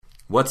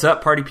What's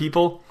up, party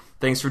people?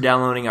 Thanks for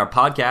downloading our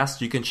podcast.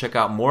 You can check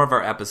out more of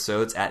our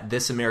episodes at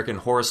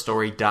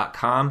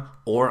thisamericanhorrorstory.com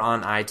or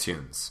on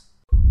iTunes.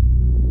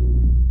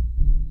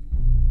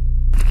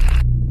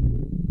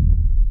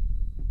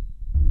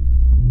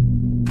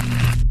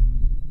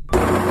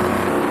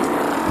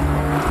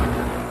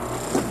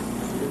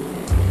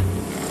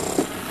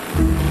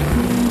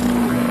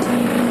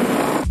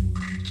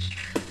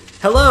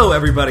 Hello,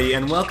 everybody,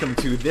 and welcome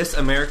to This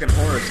American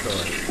Horror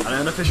Story, an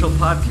unofficial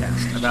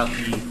podcast about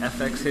the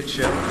FX hit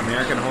show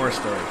American Horror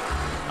Story.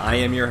 I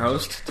am your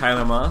host,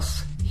 Tyler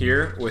Moss,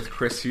 here with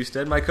Chris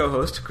Husted, my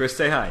co-host. Chris,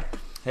 say hi.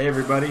 Hey,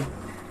 everybody.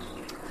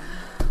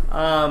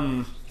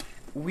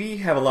 We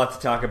have a lot to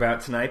talk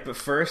about tonight, but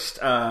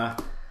first, I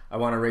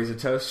want to raise a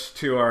toast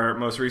to our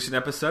most recent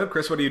episode.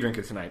 Chris, what are you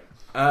drinking tonight?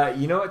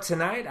 You know what?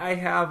 Tonight I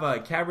have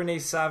Cabernet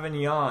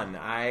Sauvignon.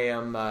 I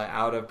am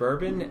out of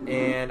bourbon,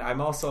 and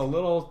I'm also a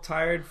little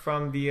tired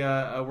from the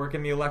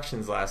working the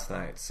elections last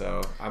night,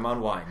 so I'm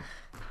on wine.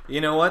 You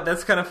know what?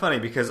 That's kind of funny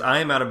because I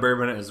am out of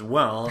bourbon as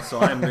well, so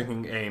I'm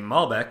drinking a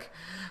Malbec.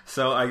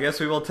 So I guess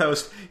we will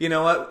toast, you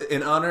know what,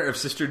 in honor of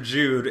Sister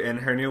Jude and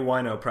her new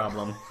wino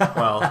problem.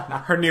 Well,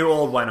 her new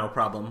old wino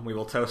problem. We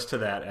will toast to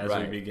that as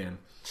we begin.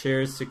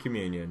 Cheers to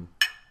communion.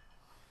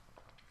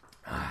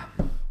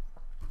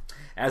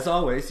 As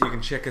always, you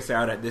can check us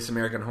out at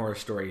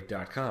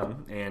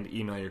thisamericanhorrorstory.com and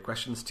email your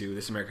questions to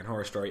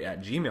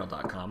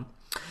thisamericanhorrorstory@gmail.com.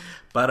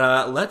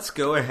 But let's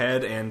go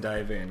ahead and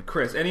dive in.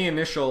 Chris, any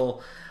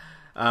initial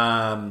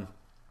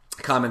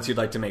comments you'd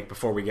like to make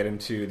before we get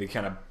into the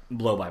kind of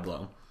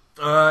blow-by-blow?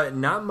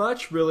 Not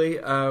much, really.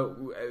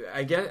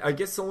 I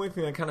guess the only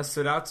thing that kind of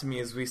stood out to me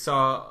is we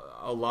saw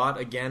a lot,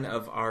 again,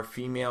 of our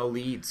female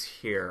leads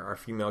here, our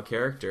female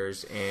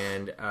characters,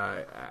 and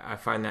I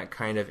find that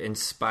kind of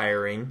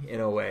inspiring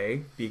in a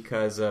way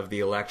because of the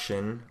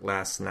election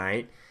last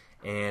night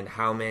and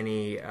how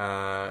many,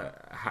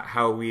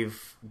 how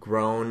we've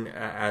grown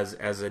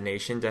as a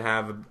nation to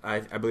have,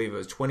 I believe it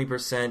was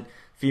 20%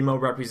 female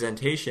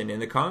representation in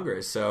the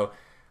Congress. So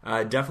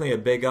definitely a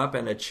big up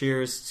and a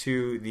cheers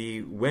to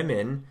the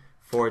women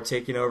for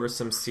taking over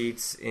some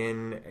seats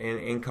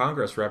in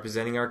Congress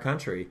representing our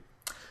country.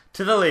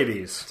 To the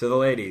ladies. To the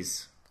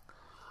ladies.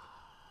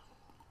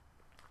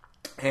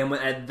 And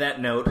at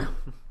that note,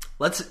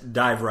 let's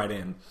dive right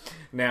in.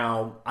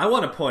 Now, I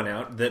want to point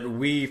out that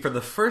we, for the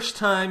first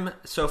time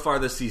so far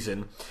this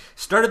season,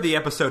 started the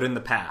episode in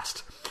the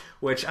past,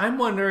 which I'm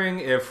wondering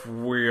if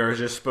we are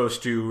just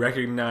supposed to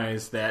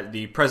recognize that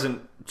the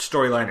present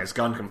storyline is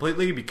gone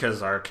completely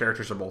because our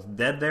characters are both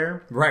dead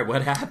there. Right,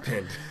 what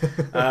happened?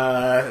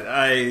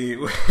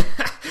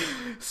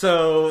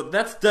 So,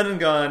 that's done and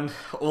gone.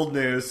 Old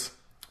news.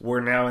 We're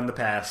now in the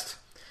past,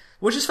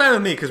 which is fine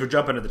with me because we're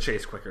jumping to the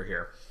chase quicker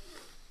here.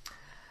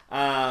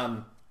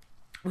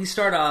 We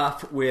start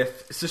off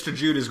with Sister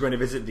Jude is going to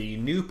visit the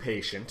new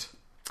patient.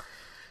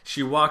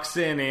 She walks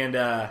in and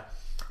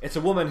it's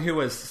a woman who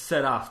was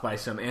set off by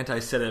some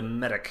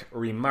anti-Semitic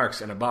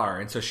remarks in a bar,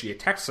 and so she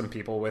attacks some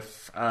people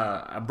with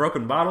a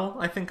broken bottle,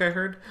 I think I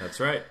heard. That's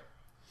right.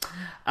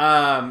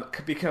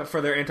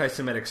 For their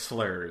anti-Semitic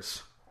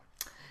slurs.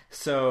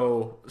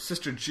 So,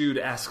 Sister Jude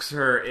asks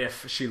her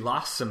if she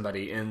lost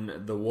somebody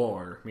in the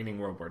war, meaning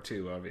World War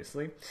II,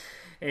 obviously.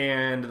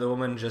 And the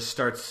woman just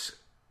starts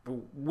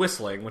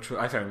whistling, which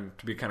I found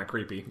to be kind of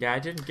creepy. Yeah, I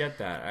didn't get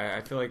that.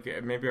 I feel like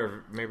maybe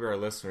our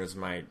listeners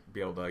might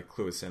be able to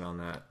clue us in on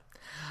that.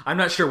 I'm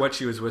not sure what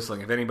she was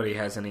whistling. If anybody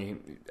has any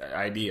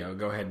idea,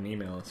 go ahead and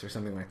email us or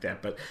something like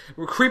that. But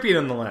we're creepy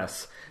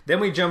nonetheless. Then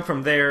we jump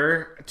from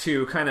there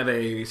to kind of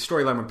a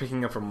storyline we're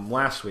picking up from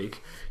last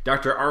week.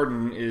 Dr.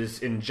 Arden is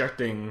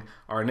injecting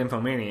our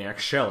nymphomaniac,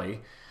 Shelley,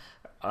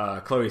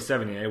 Chloe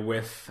Sevigny,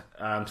 with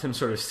some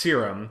sort of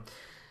serum.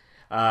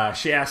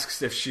 She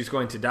asks if she's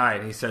going to die,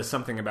 and he says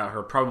something about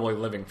her probably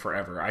living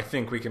forever. I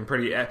think we can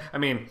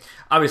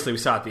obviously we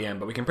saw at the end,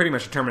 but we can pretty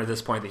much determine at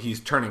this point that he's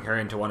turning her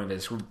into one of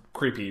his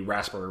creepy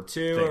rasper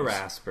things. A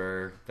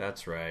rasper,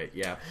 that's right.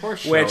 Yeah, poor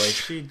Shelley.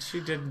 She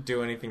didn't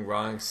do anything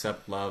wrong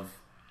except love,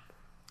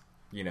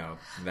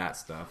 that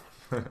stuff.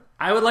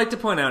 I would like to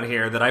point out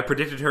here that I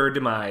predicted her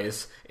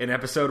demise in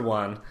episode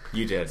 1.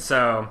 You did.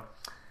 So,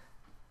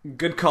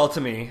 good call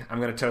to me. I'm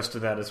going to toast to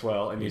that as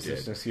well, and you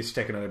just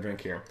take another drink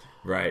here.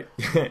 Right.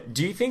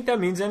 Do you think that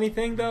means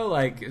anything, though?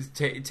 Like,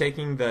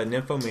 taking the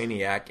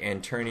nymphomaniac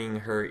and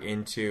turning her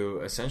into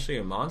essentially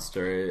a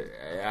monster?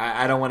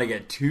 I don't want to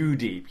get too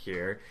deep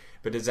here,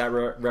 but does that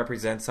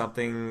represent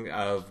something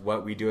of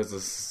what we do as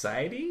a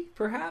society,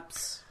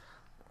 perhaps?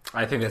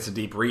 I think that's a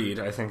deep read.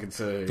 I think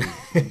it's a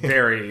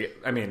very...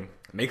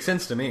 makes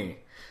sense to me.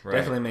 Right.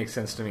 Definitely makes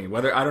sense to me.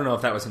 I don't know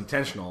if that was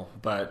intentional,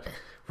 but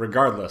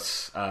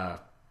regardless, I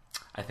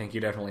think you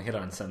definitely hit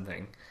on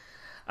something.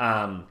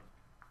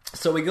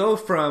 So we go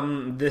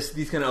from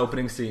these kind of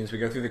opening scenes, we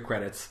go through the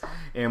credits,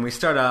 and we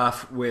start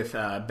off with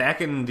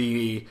back in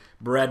the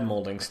bread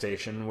molding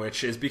station,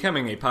 which is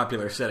becoming a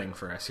popular setting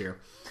for us here.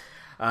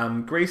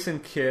 Grace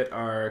and Kit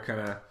are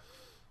kind of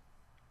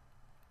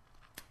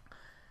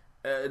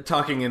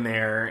talking in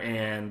there,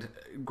 and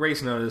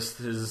Grace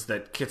notices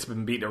that Kit's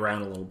been beaten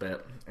around a little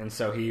bit, and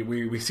so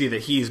we see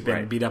that he's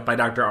been beat up by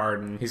Dr.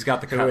 Arden. He's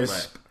got the cut lip.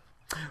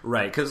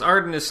 Right, because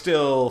Arden is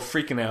still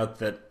freaking out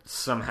that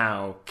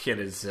somehow Kit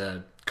is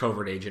a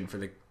covert agent for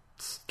the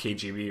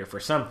KGB or for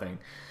something,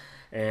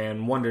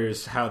 and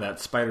wonders how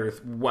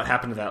what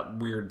happened to that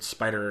weird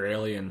spider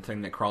alien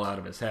thing that crawled out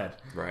of his head,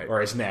 right,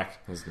 or his neck,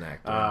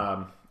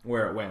 yeah.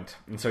 Where it went,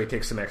 and so he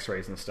takes some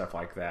X-rays and stuff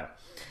like that.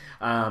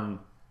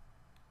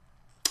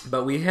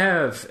 But we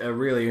have a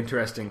really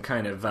interesting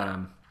kind of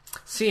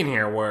scene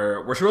here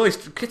where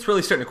Kit's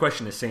really starting to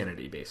question his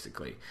sanity,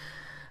 basically.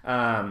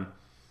 And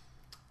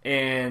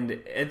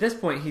at this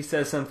point, he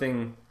says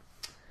something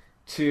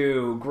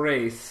to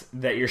Grace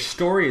that your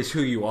story is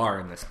who you are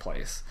in this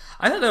place.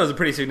 I thought that was a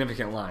pretty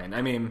significant line.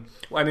 I mean,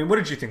 what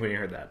did you think when you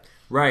heard that?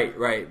 Right.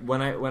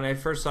 When I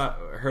first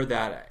heard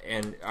that,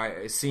 and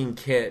I seen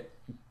Kit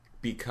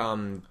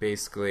become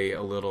basically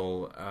a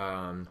little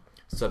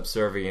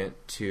subservient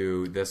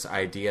to this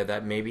idea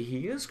that maybe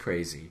he is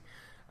crazy.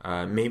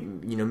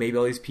 Maybe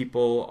all these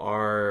people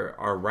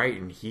are right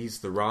and he's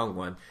the wrong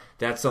one.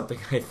 That's something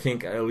I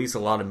think at least a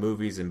lot of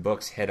movies and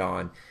books hit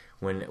on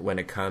when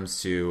it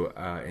comes to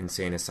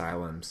insane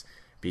asylums,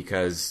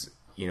 because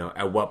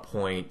at what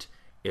point,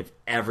 if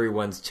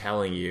everyone's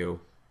telling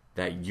you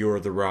that you're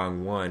the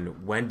wrong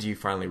one, when do you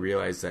finally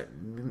realize that,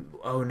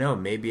 oh no,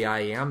 maybe I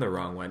am the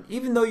wrong one,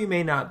 even though you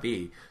may not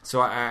be?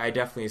 So I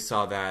definitely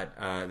saw that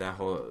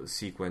whole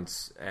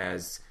sequence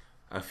as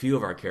a few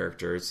of our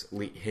characters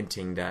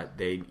hinting that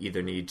they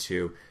either need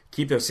to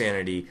keep their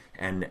sanity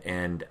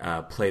and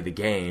play the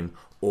game,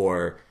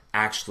 or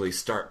actually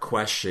start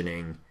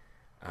questioning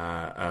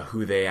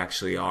who they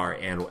actually are,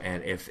 and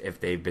if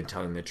they've been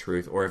telling the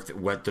truth, or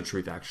what the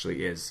truth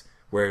actually is.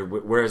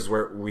 Whereas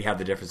we have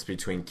the difference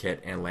between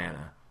Kit and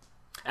Lana.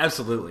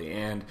 Absolutely,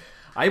 and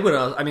I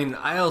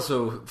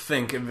also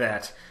think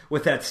that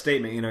with that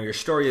statement, your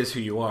story is who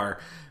you are.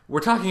 We're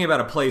talking about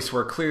a place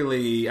where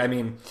clearly,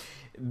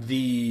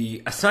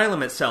 the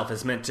asylum itself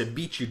is meant to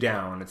beat you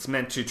down. It's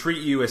meant to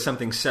treat you as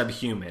something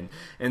subhuman,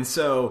 and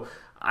so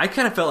I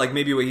kind of felt like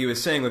maybe what he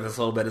was saying with this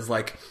a little bit is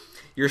like,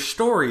 your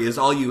story is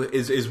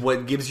is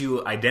what gives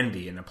you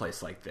identity in a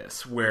place like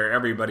this, where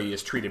everybody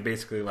is treated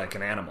basically like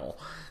an animal.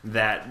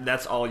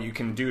 That's all you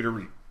can do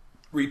to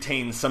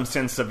retain some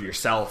sense of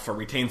yourself, or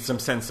retain some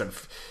sense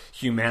of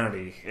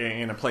humanity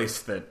in a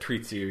place that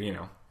treats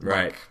you,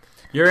 right.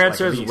 Your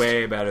answer is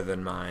way better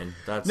than mine.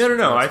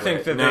 No. I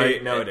think that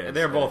it is.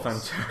 They're both on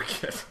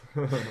target.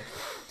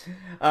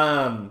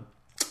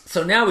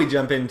 So now we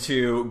jump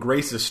into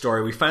Grace's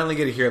story. We finally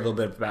get to hear a little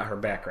bit about her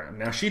background.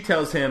 Now she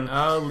tells him...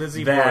 Oh,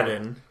 Lizzie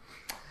Borden.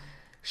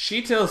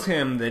 She tells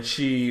him that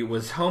she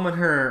was home on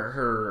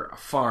her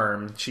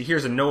farm. She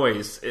hears a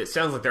noise. It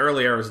sounds like the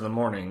early hours of the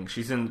morning.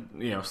 She's in,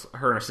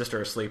 her and her sister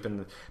are asleep in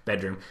the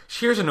bedroom.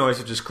 She hears a noise,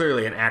 which is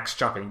clearly an axe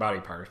chopping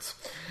body parts.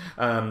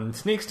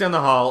 Sneaks down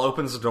the hall,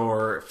 opens the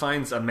door,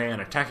 finds a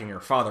man attacking her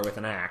father with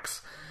an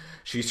axe.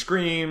 She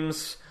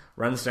screams,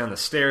 runs down the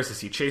stairs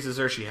as he chases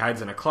her. She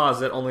hides in a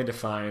closet, only to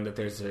find that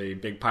there's a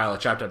big pile of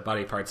chopped up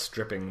body parts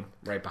dripping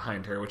right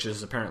behind her, which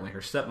is apparently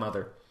her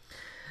stepmother.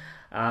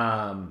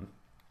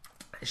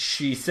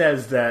 She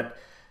says that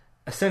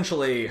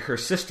essentially her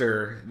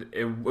sister,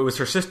 it was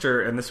her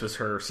sister, and this was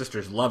her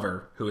sister's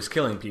lover who was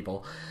killing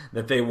people,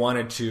 that they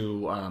wanted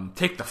to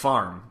take the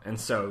farm, and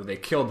so they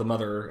killed the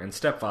mother and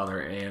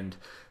stepfather and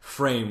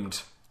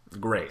framed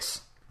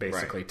Grace,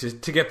 basically,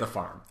 right, to get the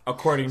farm.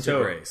 According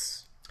to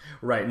Grace.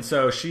 Right, and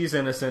so she's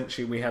innocent.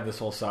 We have this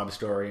whole sob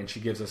story, and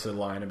she gives us a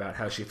line about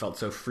how she felt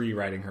so free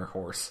riding her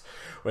horse,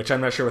 which I'm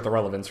not sure what the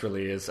relevance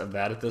really is of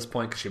that at this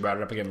point, because she brought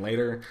it up again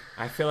later.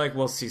 I feel like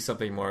we'll see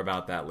something more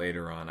about that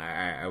later on,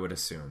 I would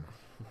assume.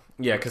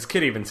 Yeah, because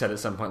Kit even said at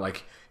some point,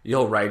 like,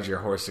 you'll ride your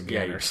horse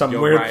again, or some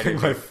you'll weird ride thing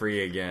like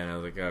free again. I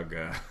was like, oh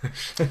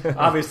gosh.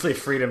 Obviously,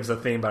 freedom's a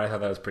theme, but I thought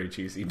that was pretty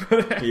cheesy.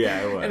 But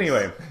yeah, it was.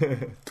 Anyway.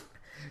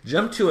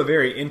 Jump to a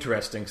very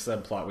interesting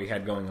subplot we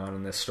had going on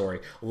in this story.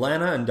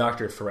 Lana and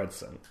Dr.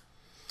 Thredson.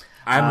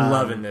 I'm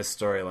loving this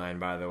storyline,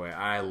 by the way.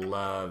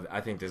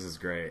 I think this is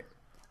great.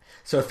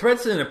 So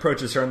Thredson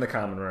approaches her in the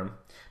common room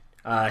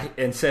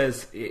and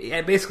says,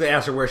 basically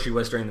asks her where she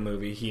was during the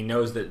movie. He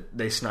knows that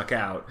they snuck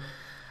out.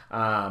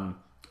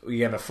 We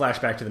have a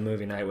flashback to the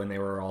movie night when they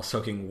were all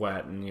soaking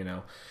wet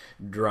and,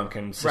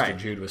 drunken Sister Right.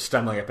 Jude was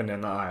stumbling up and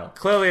down the aisle.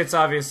 Clearly it's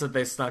obvious that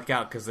they snuck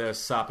out because they're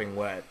sopping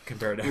wet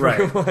compared to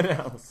everyone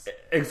else.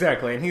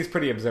 Exactly, and he's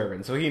pretty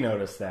observant, so he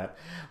noticed that.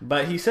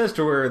 But he says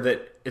to her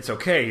that it's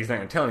okay, he's not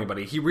going to tell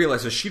anybody. He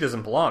realizes she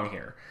doesn't belong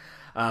here.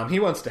 He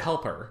wants to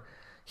help her.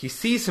 He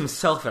sees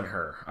himself in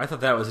her. I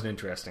thought that was an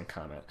interesting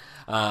comment.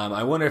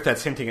 I wonder if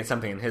that's hinting at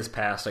something in his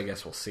past. I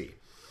guess we'll see.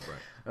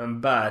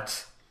 Right.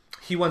 But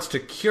he wants to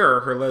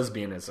cure her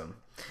lesbianism.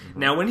 Mm-hmm.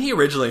 Now, when he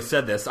originally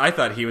said this, I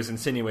thought he was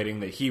insinuating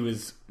that she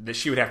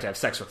would have to have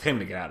sex with him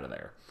to get out of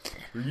there.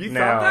 You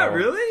thought that,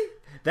 really?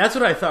 That's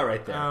what I thought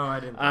right there. Oh, I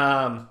didn't.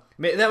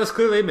 That was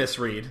clearly a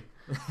misread,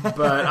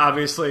 but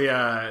obviously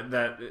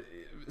that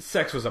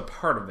sex was a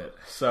part of it.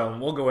 So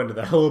we'll go into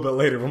that a little bit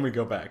later when we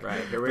go back.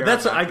 Right. Here we But are.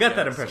 that's back I got to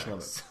that dead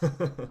impression sex.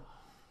 of it.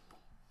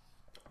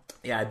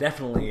 Yeah,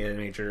 definitely a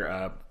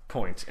major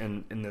point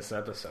in this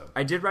episode.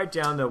 I did write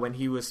down though when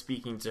he was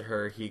speaking to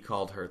her, he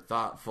called her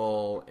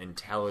thoughtful,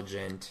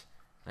 intelligent.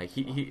 Like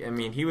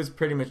he was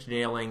pretty much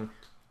nailing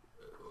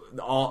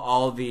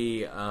all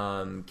the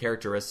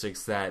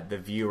characteristics that the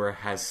viewer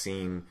has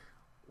seen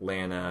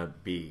Lana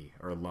be,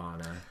 or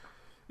Lana.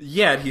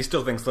 Yet he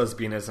still thinks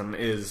lesbianism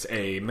is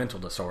a mental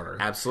disorder.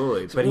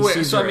 Absolutely, but he Wait,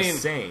 sees so, her I mean-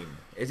 as sane.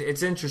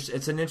 It's interesting.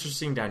 It's an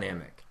interesting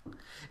dynamic.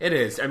 It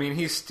is. I mean,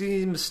 he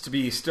seems to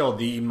be still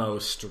the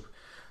most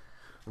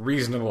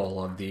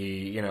reasonable of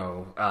the,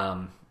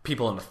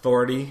 people in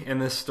authority in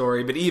this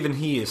story, but even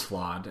he is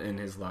flawed in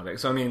his logic.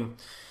 So, I mean,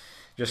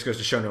 just goes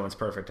to show no one's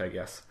perfect, I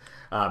guess.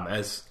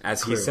 As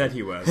He said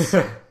he was,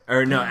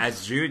 or no,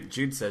 as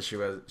Jude says she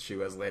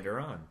was later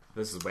on.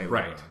 This is way later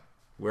Right. on.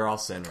 We're all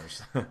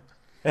sinners.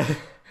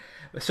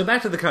 So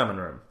back to the common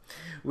room.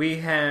 We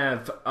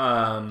have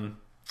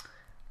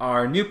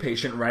our new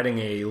patient writing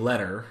a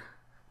letter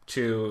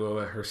to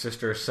her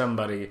sister,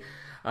 somebody,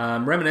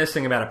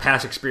 reminiscing about a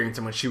past experience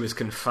in which she was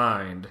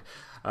confined.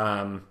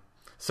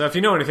 So if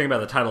you know anything about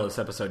the title of this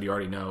episode, you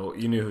already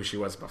knew who she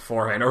was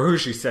beforehand, or who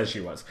she says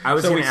she was. I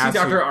was so we gonna see ask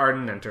Dr. you-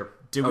 Arden enter.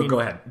 Go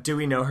ahead. Do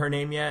we know her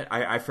name yet?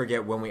 I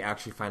forget when we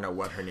actually find out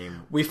what her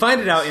name. We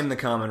find it out in the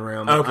common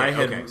room. Okay, I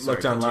had okay. Sorry,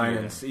 looked online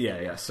continue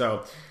and yeah.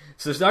 So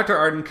as Dr.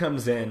 Arden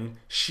comes in,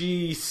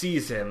 she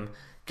sees him,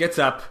 gets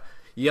up,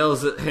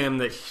 yells at him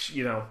that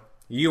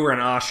you were in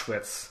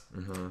Auschwitz.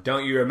 Mm-hmm.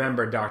 Don't you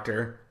remember,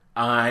 Doctor?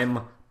 I'm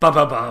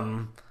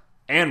bum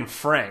Anne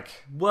Frank.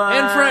 What?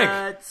 Anne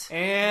Frank.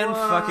 Anne What?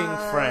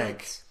 fucking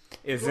Frank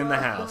is in the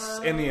house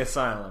in the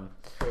asylum.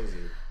 Crazy.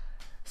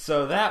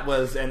 So that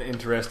was an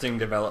interesting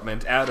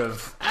development out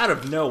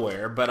of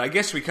nowhere, but I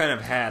guess we kind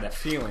of had a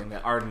feeling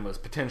that Arden was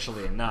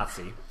potentially a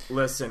Nazi.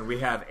 Listen, we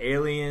have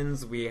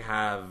aliens, we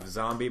have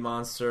zombie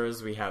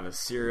monsters, we have a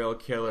serial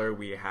killer,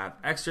 we have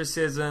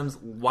exorcisms.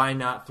 Why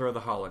not throw the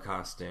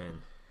Holocaust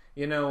in?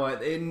 You know what?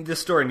 This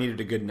story needed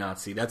a good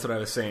Nazi. That's what I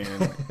was saying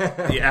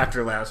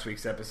after last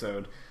week's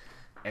episode.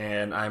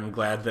 And I'm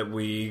glad that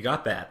we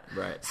got that.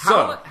 Right.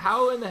 So,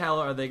 How in the hell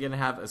are they going to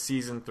have a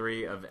season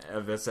 3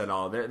 of this at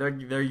all?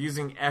 They're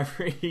using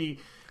every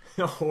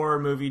horror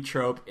movie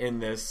trope in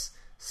this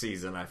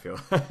season, I feel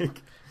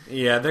like.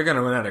 yeah, they're going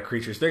to run out of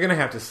creatures. They're going to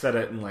have to set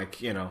it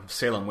in,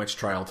 Salem witch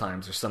trial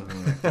times or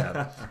something like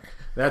that.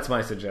 That's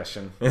my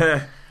suggestion.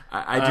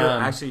 I do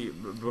actually.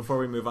 Before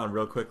we move on,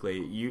 real quickly,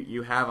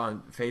 you have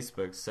on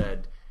Facebook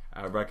said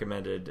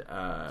recommended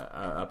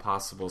a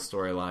possible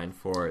storyline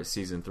for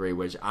season 3,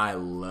 which I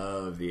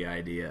love the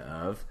idea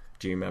of.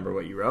 Do you remember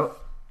what you wrote?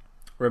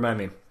 Remind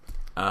me.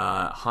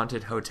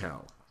 Haunted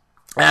Hotel.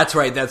 That's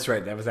right.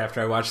 That was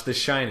after I watched The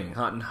Shining.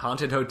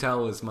 Haunted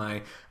Hotel was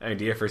my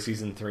idea for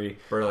season 3.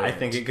 Brilliant. I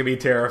think it could be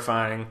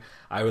terrifying.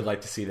 I would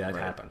like to see that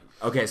happen.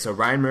 Okay, so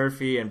Ryan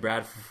Murphy and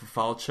Brad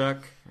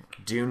Falchuk,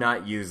 do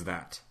not use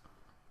that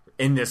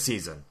in this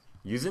season.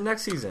 Use it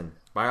next season,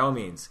 by all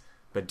means.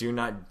 But do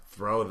not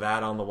throw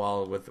that on the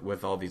wall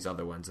with all these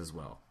other ones as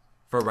well.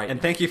 For right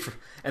now. Thank you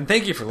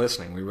for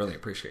listening. We really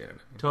appreciate it.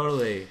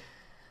 Totally.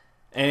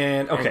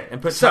 And okay,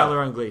 And put so,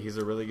 Tyler on Glee. He's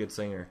a really good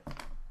singer.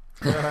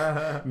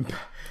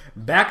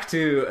 back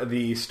to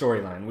the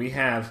storyline. We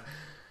have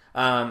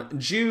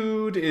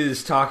Jude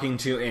is talking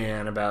to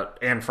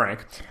Anne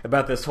Frank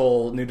about this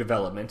whole new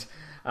development,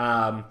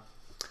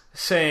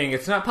 saying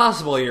it's not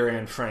possible you're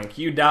Anne Frank.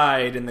 You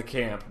died in the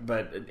camp.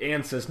 But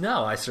Anne says,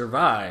 no, I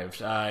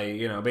survived.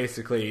 I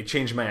basically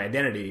changed my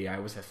identity. I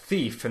was a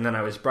thief, and then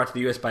I was brought to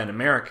the U.S. by an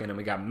American, and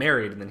we got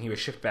married, and then he was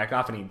shipped back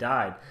off, and he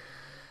died.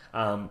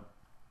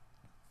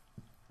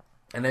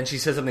 And then she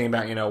says something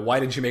about, why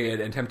didn't you make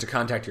an attempt to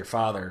contact your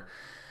father?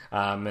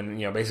 And,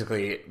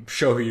 basically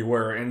show who you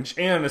were. And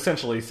Anne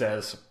essentially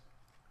says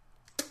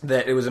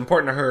that it was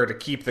important to her to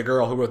keep the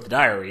girl who wrote the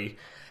diary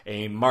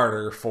a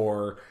martyr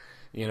for,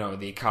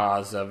 the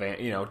cause of,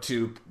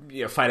 to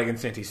fight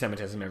against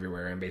anti-Semitism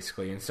everywhere,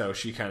 and so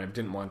she kind of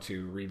didn't want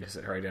to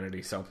revisit her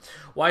identity. So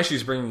why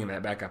she's bringing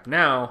that back up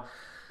now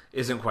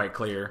isn't quite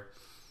clear,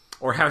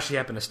 or how she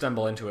happened to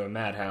stumble into a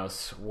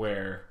madhouse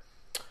where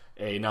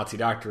a Nazi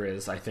doctor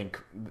is. I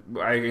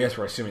guess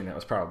we're assuming that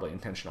was probably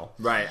intentional.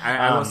 Right.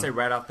 I will say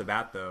right off the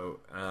bat, though,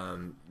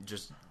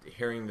 just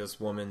hearing this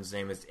woman's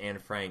name is Anne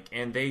Frank,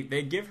 and they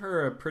give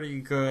her a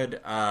pretty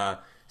good,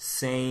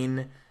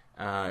 sane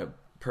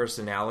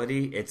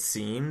personality, it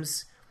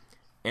seems.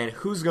 And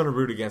who's going to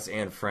root against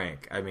Anne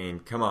Frank? I mean,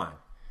 come on.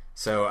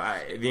 So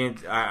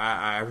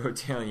I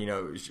wrote down,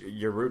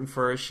 you're rooting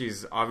for her.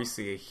 She's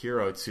obviously a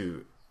hero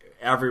to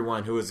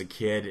everyone who was a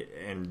kid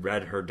and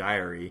read her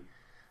diary.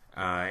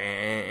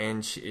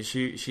 And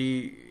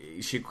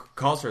she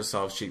calls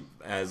herself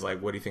as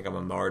like, what do you think, I'm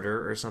a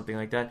martyr or something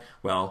like that?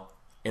 Well,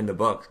 in the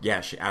book, yeah,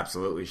 she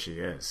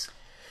is.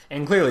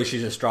 And clearly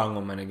she's a strong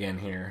woman again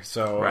here.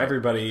 So Right.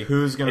 everybody...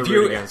 Who's going to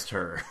root against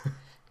her?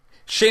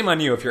 Shame on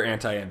you if you're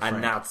anti-Anne A Frank.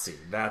 Nazi.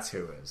 That's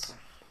who is.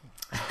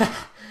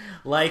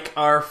 like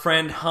our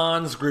friend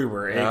Hans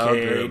Gruber,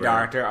 a.k.a. Gruber.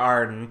 Dr.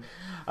 Arden,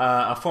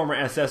 a former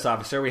SS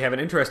officer. We have an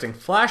interesting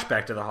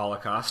flashback to the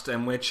Holocaust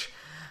in which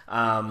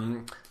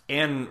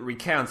Anne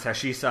recounts how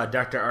she saw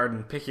Dr.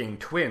 Arden picking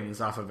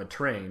twins off of a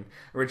train.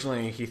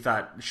 Originally, she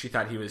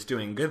thought he was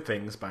doing good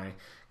things by,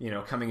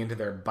 coming into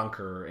their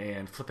bunker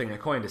and flipping a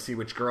coin to see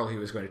which girl he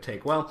was going to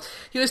take. Well,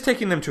 he was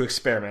taking them to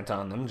experiment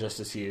on them, just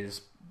as he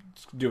is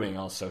doing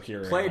also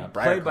here. Played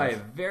by a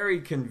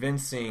very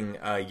convincing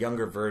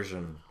younger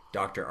version,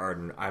 Dr.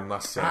 Arden, I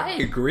must say. I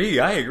agree.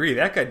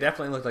 That guy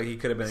definitely looked like he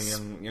could have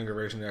been a younger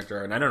version of Dr.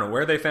 Arden. I don't know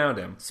where they found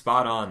him.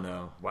 Spot on,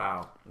 though.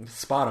 Wow.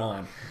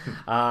 Spot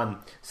on.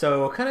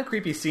 So kind of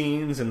creepy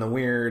scenes and the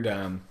weird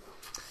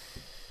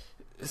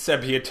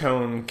sepia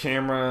tone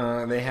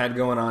camera they had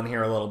going on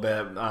here a little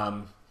bit.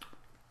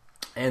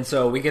 And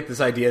so we get this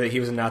idea that he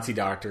was a Nazi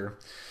doctor.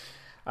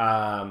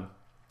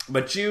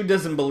 But Jude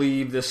doesn't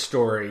believe this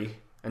story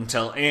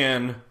until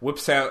Anne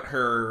whips out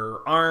her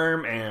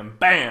arm and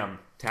bam!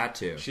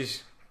 Tattoo.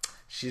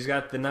 She's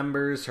got the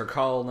numbers, her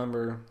call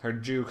number, her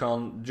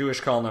Jewish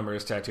call number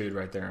is tattooed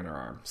right there on her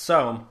arm.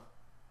 So,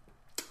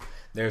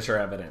 there's her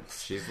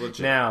evidence. She's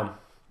legit. Now,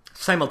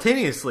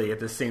 simultaneously at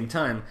the same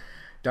time,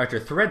 Dr.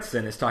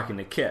 Thredson is talking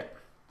to Kit.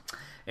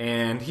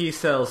 And he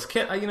tells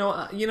Kit, you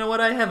know what,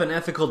 I have an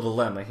ethical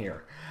dilemma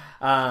here.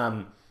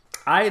 I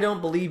don't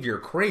believe you're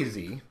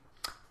crazy,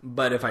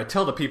 but if I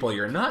tell the people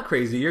you're not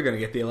crazy, you're going to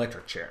get the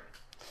electric chair.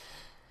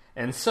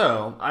 And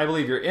so, I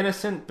believe you're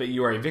innocent, but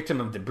you are a victim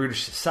of the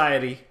brutish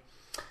society,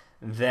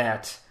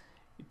 that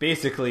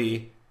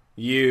basically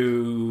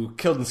you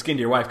killed and skinned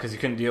your wife because you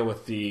couldn't deal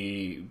with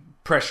the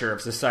pressure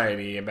of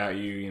society about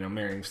you,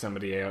 marrying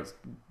somebody else,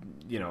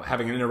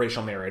 having an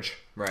interracial marriage.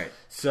 Right.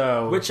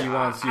 So, which he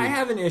wants you... I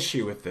have an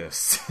issue with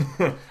this.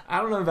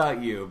 I don't know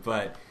about you,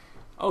 but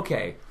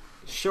okay.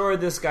 Sure,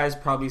 this guy's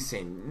probably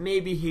saying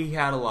maybe he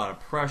had a lot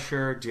of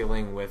pressure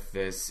dealing with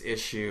this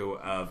issue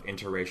of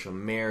interracial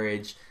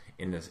marriage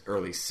in the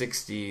early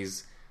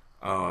 60s.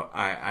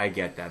 I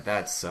get that.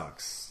 That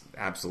sucks.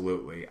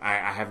 Absolutely.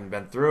 I haven't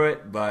been through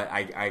it, but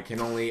I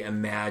can only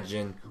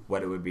imagine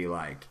what it would be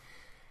like.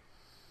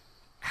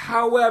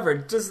 However,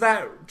 does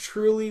that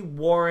truly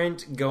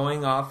warrant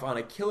going off on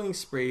a killing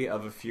spree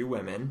of a few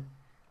women,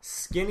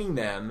 skinning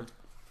them,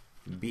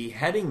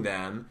 beheading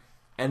them,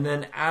 and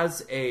then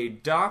as a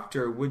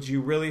doctor, would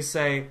you really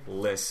say,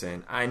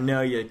 listen, I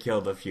know you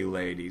killed a few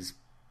ladies,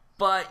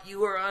 but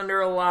you were under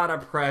a lot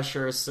of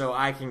pressure, so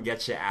I can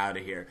get you out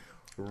of here.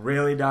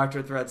 Really,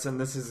 Dr. Thredson,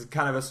 this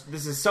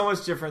is so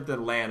much different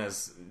than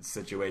Lana's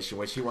situation,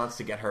 which he wants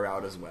to get her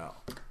out as well.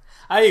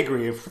 I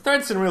agree. If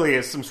Thredson really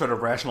is some sort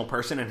of rational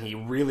person, and he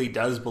really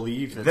does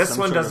believe that this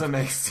one doesn't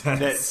make sense,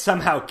 that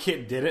somehow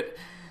Kit did it,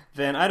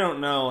 then I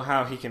don't know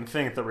how he can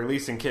think that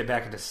releasing Kit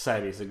back into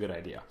society is a good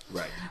idea.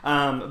 Right.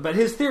 But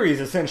his theory is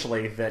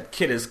essentially that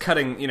Kit is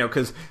cutting,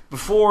 because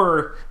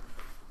before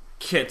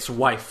Kit's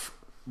wife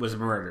was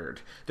murdered,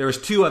 there was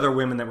two other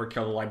women that were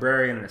killed, a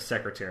librarian and a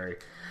secretary.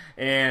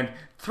 And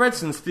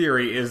Thredson's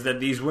theory is that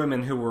these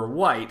women who were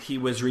white, he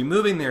was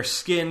removing their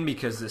skin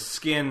because the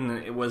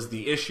skin was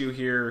the issue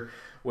here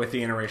with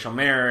the interracial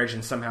marriage,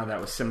 and somehow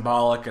that was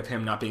symbolic of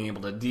him not being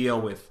able to deal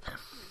with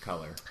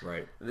color.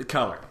 Right. The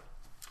color.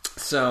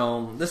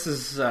 So this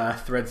is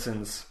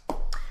Thredson's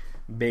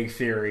big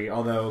theory,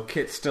 although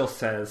Kit still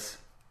says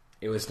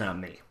it was not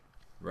me.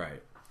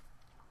 Right.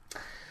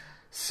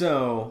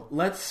 So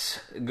let's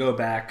go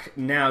back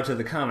now to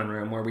the common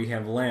room where we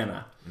have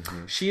Lana.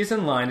 Mm-hmm. She is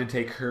in line to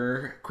take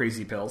her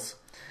crazy pills,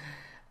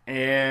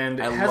 and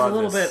has a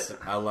little bit.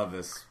 I love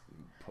this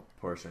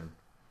portion.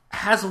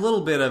 Has a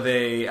little bit of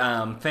a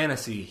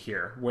fantasy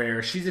here,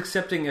 where she's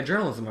accepting a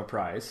journalism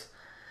prize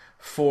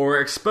for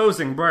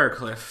exposing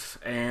Briarcliff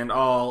and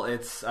all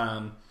its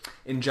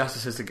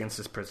injustices against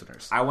its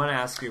prisoners. I want to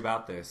ask you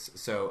about this.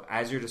 So,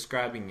 as you're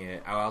describing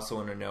it, I also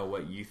want to know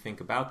what you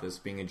think about this,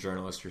 being a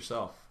journalist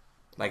yourself.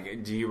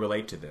 Like, do you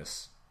relate to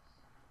this?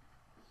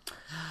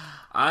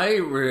 I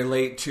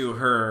relate to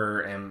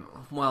her, and,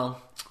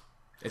 well...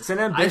 It's an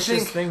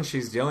ambitious thing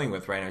she's dealing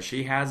with right now.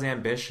 She has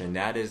ambition.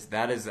 That is,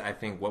 I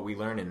think, what we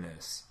learn in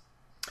this.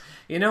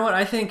 You know what?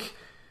 I think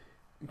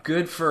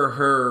good for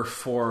her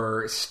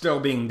for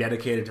still being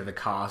dedicated to the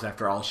cause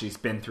after all she's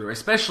been through,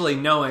 especially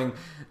knowing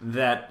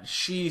that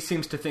she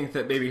seems to think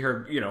that maybe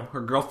her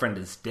girlfriend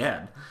is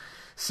dead.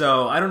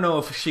 So I don't know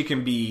if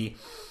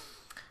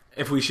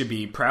we should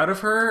be proud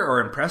of her or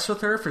impressed with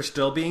her for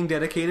still being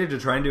dedicated to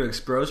trying to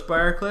expose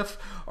Briarcliff,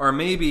 or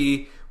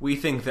maybe we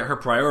think that her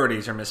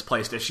priorities are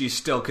misplaced if she's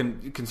still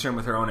concerned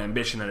with her own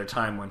ambition at a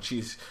time when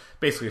she's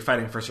basically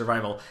fighting for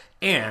survival,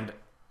 and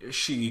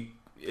she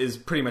is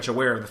pretty much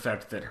aware of the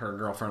fact that her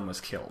girlfriend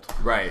was killed.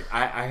 Right.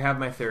 I have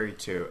my theory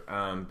too,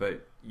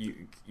 but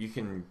you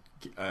can...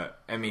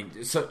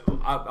 so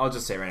I'll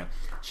just say right now,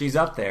 she's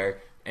up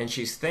there, and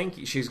she's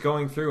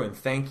going through and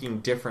thanking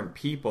different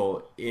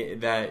people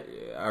that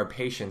are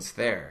patients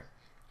there.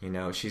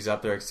 She's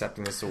up there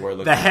accepting this award.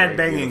 The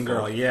head-banging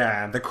girl,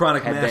 yeah. The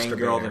chronic masturbator. Head-banging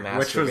girl, the masturbator.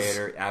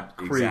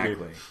 Which was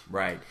exactly.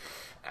 Right.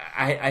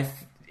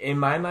 in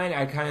my mind,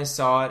 I kind of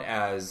saw it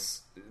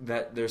as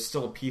that there's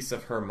still a piece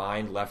of her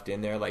mind left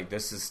in there. Like,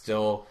 she's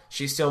still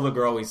the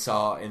girl we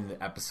saw in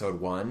episode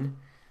 1,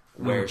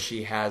 where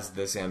she has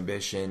this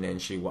ambition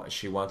and she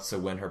wants to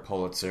win her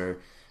Pulitzer.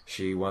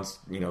 She wants,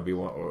 be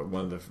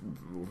one of the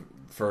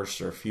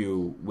first or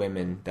few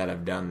women that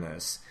have done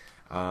this.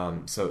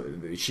 So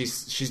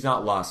she's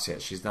not lost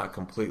yet. She's not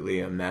completely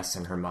a mess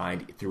in her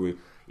mind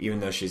even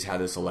though she's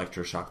had this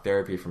electroshock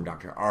therapy from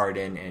Dr.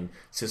 Arden, and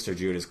Sister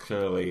Jude is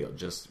clearly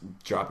just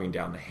dropping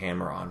down the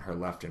hammer on her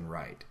left and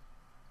right.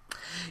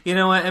 You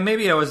know what? And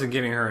maybe I wasn't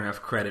giving her enough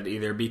credit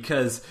either,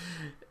 because,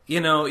 you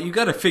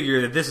got to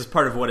figure that this is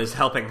part of what is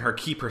helping her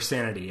keep her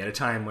sanity at a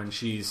time when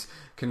she's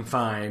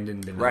confined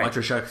and in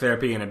electroshock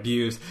therapy and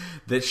abused,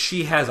 that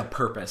she has a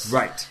purpose.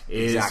 Right.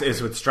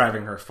 Is what's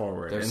driving her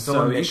forward. There's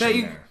still a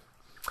mission there.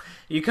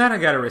 You kind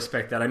of got to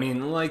respect that. I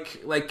mean,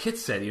 like Kit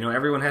said,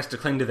 everyone has to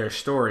cling to their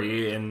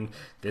story, and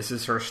this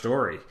is her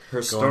story.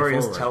 Her story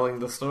is telling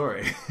the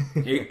story.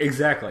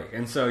 Exactly.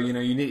 And so,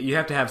 you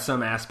have to have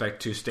some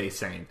aspect to stay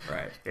sane.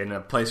 Right. In a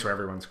place where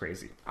everyone's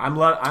crazy. I'm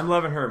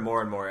loving her more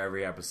and more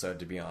every episode,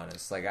 to be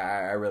honest. Like,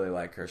 I really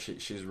like her.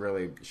 She's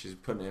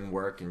putting in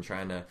work and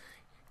trying to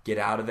get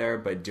out of there,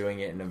 but doing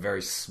it in a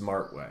very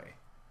smart way.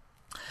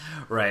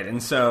 Right.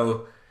 And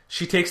so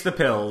she takes the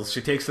pills.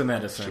 She takes the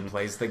medicine. She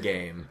plays the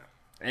game.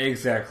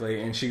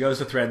 Exactly, and she goes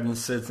to Thread and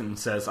sits and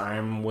says,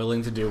 I'm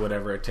willing to do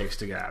whatever it takes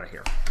to get out of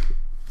here.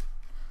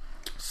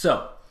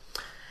 So,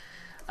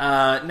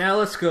 now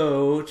let's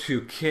go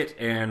to Kit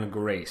and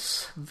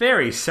Grace.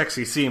 Very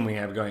sexy scene we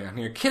have going on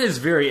here. Kit is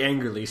very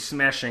angrily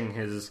smashing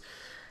his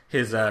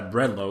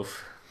bread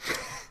loaf.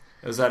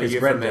 Was that a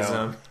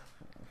euphemism?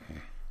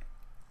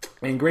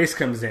 And Grace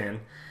comes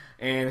in,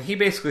 and he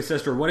basically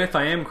says to her, what if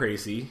I am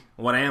crazy?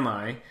 What am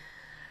I?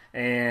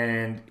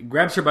 And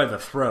grabs her by the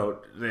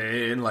throat,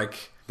 and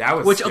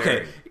that was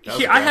scary.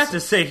 Okay, I have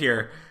to say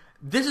here,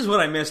 this is what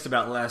I missed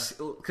about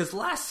because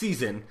last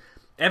season,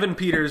 Evan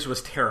Peters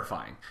was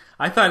terrifying.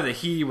 I thought that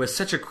he was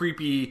such a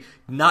creepy,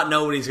 not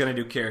know what he's going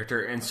to do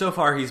character, and so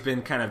far he's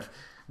been kind of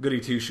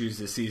goody two-shoes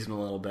this season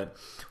a little bit,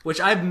 which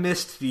I've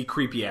missed the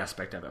creepy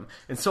aspect of him.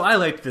 And so I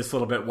liked this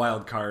little bit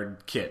wild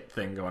card Kit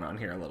thing going on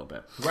here a little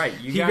bit. Right,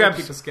 you gotta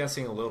keep us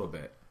guessing a little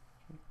bit.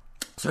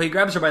 So he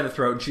grabs her by the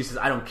throat, and she says,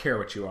 I don't care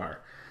what you are.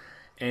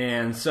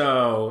 And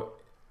so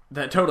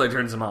that totally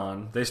turns him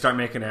on. They start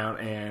making out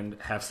and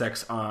have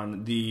sex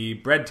on the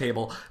bread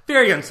table.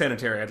 Very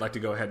unsanitary, I'd like to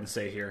go ahead and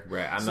say here.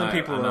 Right, I'm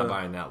not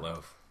buying that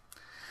loaf.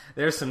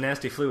 There's some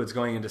nasty fluids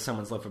going into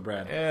someone's loaf of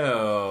bread.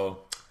 Ew.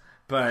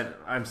 But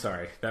I'm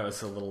sorry, that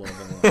was a little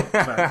overload.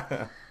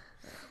 But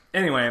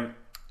anyway,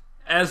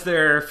 as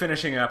they're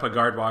finishing up, a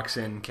guard walks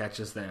in,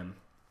 catches them.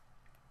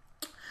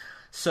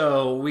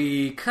 So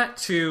we cut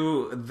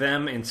to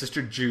them in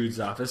Sister Jude's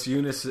office.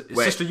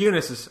 Sister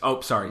Eunice is...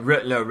 Oh, sorry.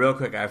 Real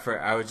quick.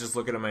 I was just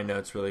looking at my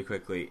notes really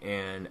quickly.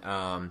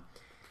 And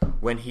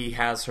when he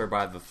has her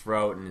by the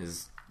throat and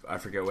I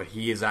forget what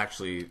he is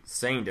actually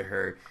saying to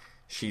her,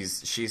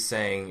 she's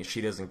saying she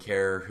doesn't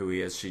care who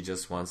he is. She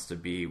just wants to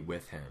be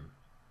with him.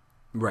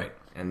 Right.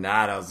 And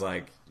that, I was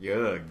like,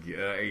 yeah,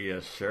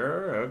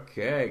 sure?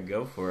 Okay,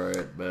 go for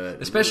it.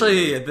 But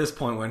especially at this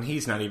point when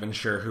he's not even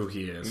sure who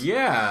he is.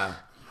 Yeah.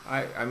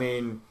 I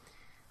mean,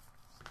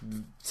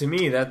 to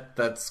me, that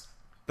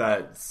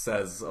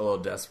says a little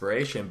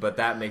desperation, but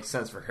that makes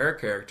sense for her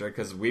character,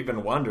 because we've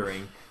been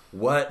wondering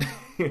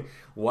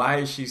why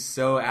is she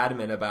so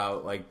adamant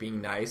about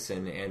being nice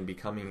and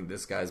becoming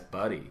this guy's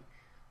buddy.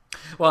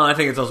 Well, I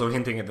think it's also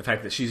hinting at the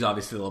fact that she's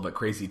obviously a little bit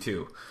crazy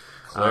too.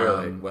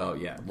 Clearly,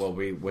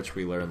 which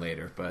we learn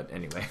later, but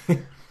anyway.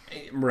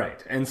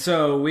 Right, and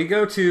so we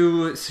go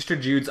to Sister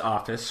Jude's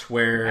office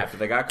where after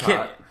they got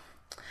caught.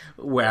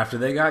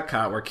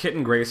 Where Kit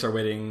and Grace are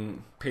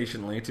waiting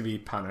patiently to be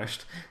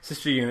punished.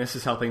 Sister Eunice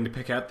is helping to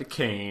pick out the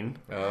cane.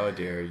 Oh,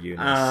 dear,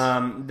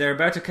 Eunice. They're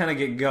about to kind of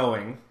get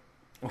going.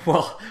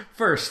 Well,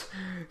 first,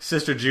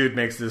 Sister Jude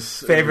makes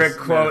this favorite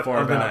quote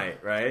of the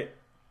night, right?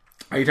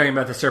 Are you talking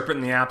about the serpent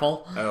and the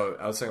apple? Oh,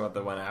 I was talking about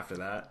the one after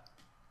that.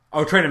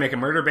 Oh, trying to make a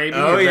murder baby?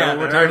 Oh, yeah.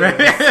 We're talking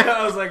about?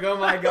 I was like, oh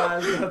my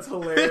gosh, that's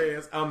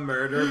hilarious. A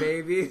murder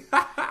baby?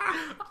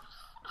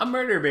 A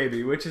murder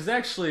baby, which is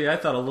actually, I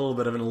thought, a little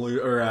bit of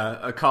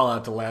a call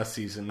out to last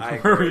season. I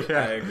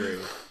agree.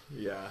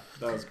 Yeah,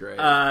 that was great.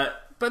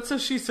 But so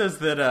she says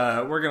that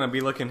we're going to be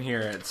looking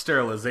here at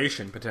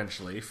sterilization,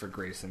 potentially, for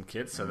Grace and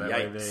Kit, so that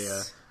way they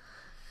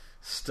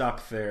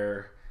stop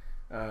their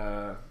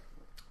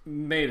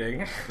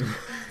mating.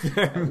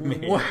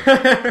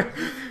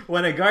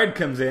 When a guard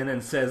comes in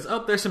and says,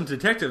 oh, there's some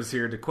detectives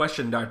here to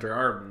question Dr.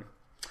 Arden.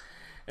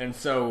 And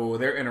so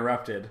they're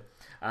interrupted.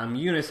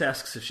 Eunice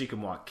asks if she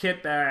can walk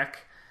Kit back.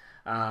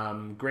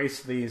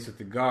 Grace leaves with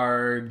the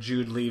guard.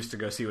 Jude leaves to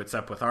go see what's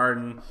up with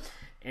Arden.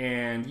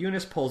 And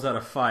Eunice pulls out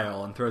a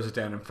file and throws it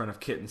down in front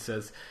of Kit and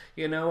says,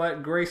 you know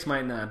what? Grace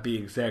might not be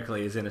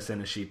exactly as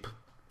innocent as she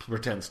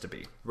pretends to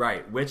be.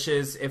 Right, which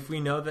is, if we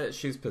know that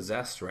she's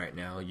possessed right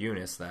now,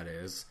 Eunice, that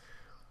is,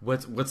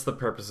 what's the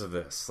purpose of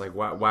this?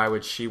 Why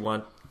would she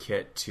want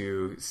Kit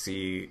to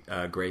see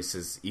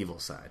Grace's evil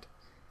side.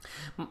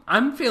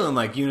 I'm feeling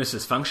like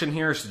Eunice's function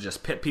here is to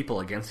just pit people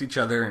against each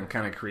other and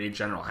kind of create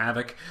general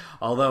havoc.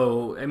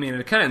 Although, I mean,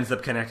 it kind of ends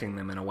up connecting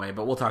them in a way,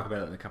 but we'll talk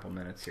about it in a couple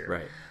minutes here.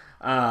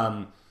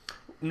 Right.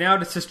 Now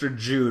to Sister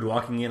Jude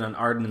walking in on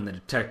Arden and the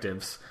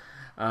detectives.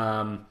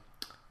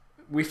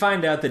 We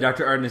find out that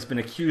Dr. Arden has been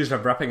accused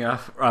of roughing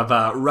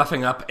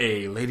up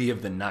a lady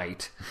of the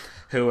night,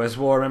 who, as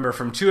we'll remember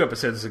from 2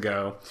 episodes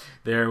ago,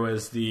 there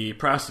was the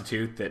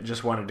prostitute that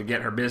just wanted to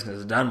get her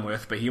business done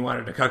with, but he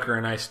wanted to cook her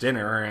a nice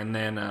dinner and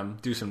then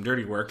do some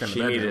dirty work in the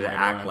bedroom. She needed to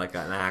act like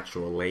an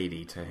actual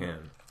lady to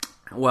him.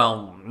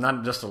 Well,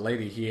 not just a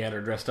lady. He had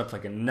her dressed up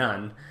like a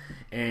nun.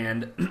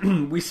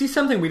 And we see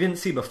something we didn't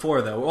see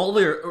before, though.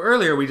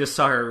 Earlier we just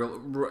saw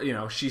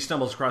her, she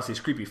stumbles across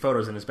these creepy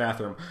photos in his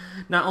bathroom.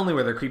 Not only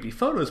were there creepy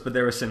photos, but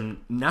there was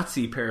some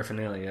Nazi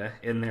paraphernalia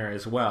in there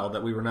as well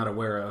that we were not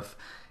aware of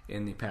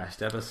in the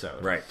past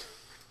episode. Right.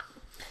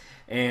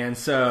 And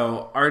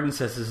so Arden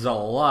says this is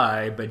all a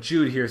lie, but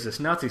Jude hears this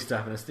Nazi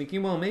stuff and is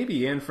thinking, well,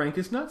 maybe Anne Frank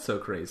is not so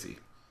crazy.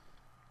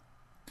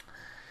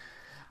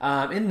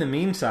 In the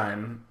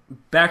meantime,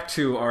 back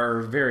to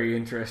our very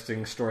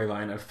interesting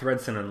storyline of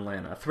Thredson and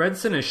Lana.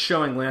 Thredson is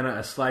showing Lana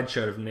a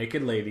slideshow of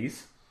naked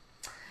ladies,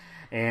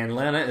 and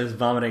Lana is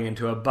vomiting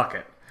into a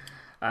bucket.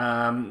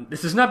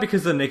 This is not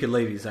because of the naked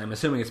ladies. I'm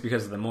assuming it's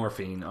because of the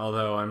morphine,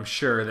 although I'm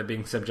sure that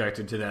being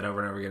subjected to that over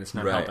and over again is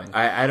not helping.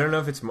 I don't know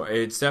if it's more.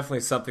 It's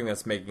definitely something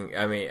that's making...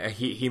 I mean,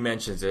 he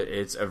mentions it.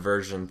 It's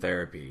aversion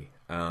therapy.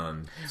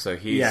 So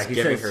he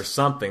giving her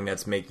something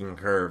that's making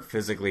her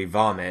physically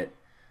vomit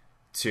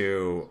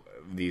to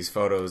these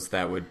photos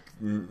that would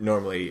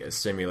normally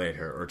stimulate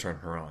her or turn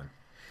her on.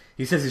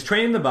 He says he's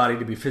training the body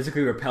to be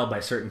physically repelled by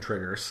certain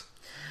triggers.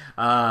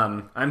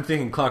 I'm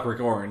thinking Clockwork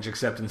Orange,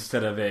 except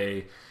instead of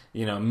a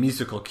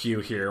musical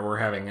cue here, we're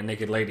having a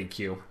naked lady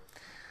cue.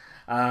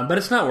 But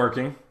it's not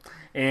working.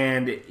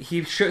 And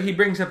he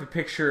brings up a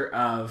picture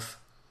of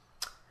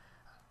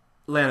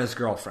Lana's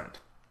girlfriend.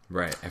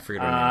 Right, I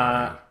forget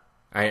her name.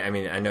 I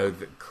mean, I know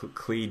that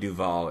Clea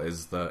Duvall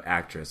is the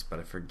actress, but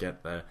I forget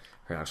her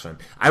actual name.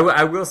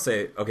 I will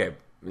say, okay,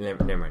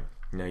 never mind.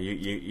 No,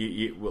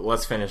 you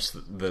let's finish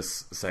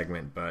this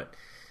segment, but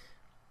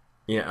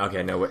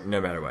okay, no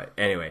matter what.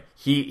 Anyway,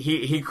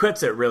 he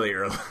quits it really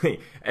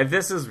early. If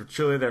this is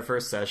truly their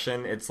first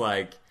session, it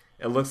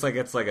looks like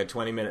it's like a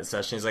 20-minute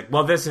session. He's like,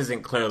 well, this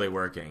isn't clearly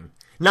working.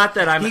 Not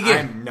that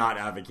I'm not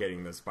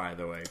advocating this, by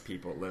the way,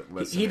 people.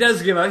 Listen. He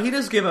does give up. He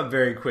does give up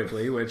very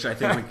quickly, which I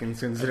think we can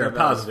consider a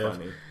positive.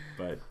 Funny,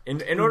 but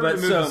in order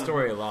to move the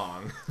story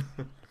along,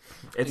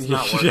 it's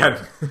not working.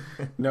 Yeah,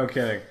 no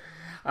kidding.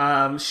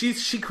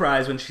 She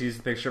cries when she sees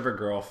the picture of her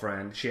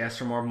girlfriend. She asks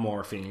for more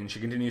morphine. She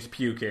continues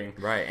puking.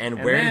 Right,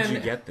 and where did you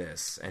get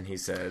this? And he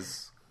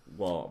says,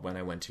 well, when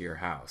I went to your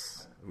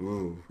house.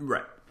 Ooh.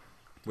 Right.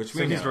 Which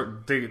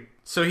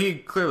so he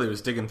clearly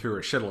was digging through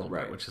her shit a little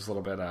bit, which is a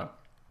little bit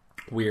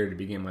weird to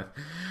begin with.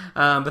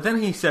 But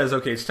then he says,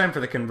 okay, it's time for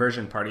the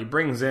conversion party. He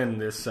brings in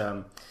this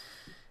a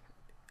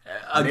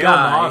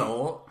guy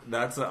model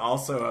that's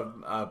also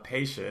a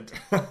patient.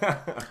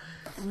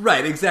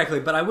 Right, exactly.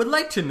 But I would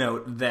like to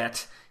note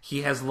that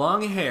he has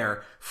long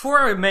hair.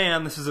 For a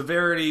man, this is a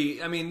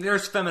very... I mean,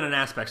 there's feminine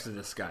aspects to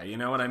this guy. You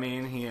know what I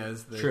mean? He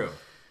has the... True.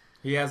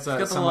 He has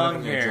somewhat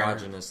of an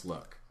androgynous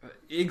look.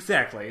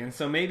 Exactly. And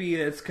so maybe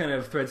it's kind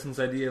of Thredson's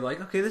idea, like,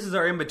 okay, this is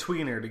our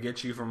in-betweener to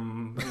get you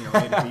from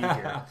A to B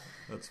here.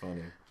 That's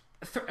funny.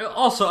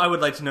 Also, I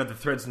would like to note that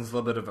Thredson's a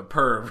little bit of a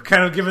perv,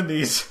 kind of given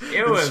these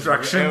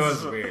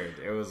instructions.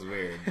 It was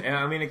weird. And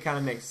I mean, it kind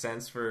of makes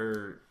sense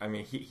for... I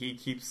mean, he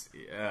keeps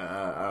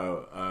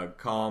a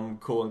calm,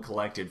 cool, and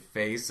collected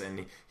face,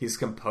 and he's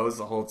composed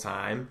the whole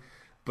time.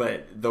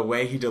 But the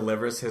way he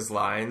delivers his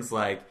lines,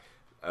 like...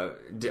 I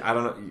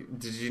don't know.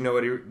 Did you know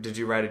did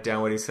you write it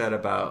down what he said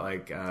about,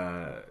 like...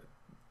 I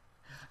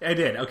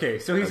did. Okay,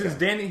 so he says...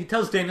 He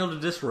tells Daniel to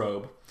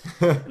disrobe.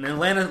 And then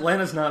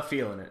Lana's not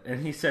feeling it.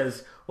 And he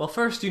says... Well,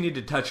 first you need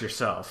to touch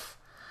yourself.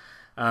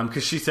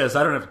 Because she says,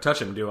 I don't have to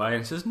touch him, do I?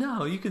 And he says,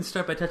 no, you can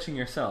start by touching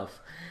yourself.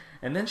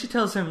 And then he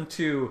tells her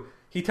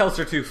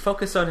to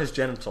focus on his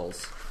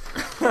genitals.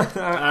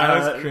 I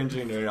was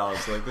cringing at it. I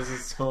was like, this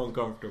is so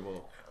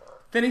uncomfortable.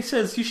 Then he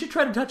says, you should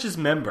try to touch his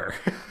member.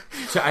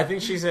 So I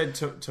think she said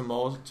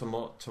tumult.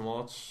 Oh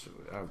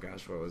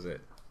gosh, what was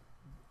it?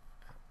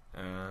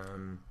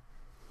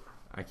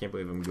 I can't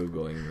believe I'm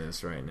Googling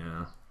this right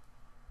now.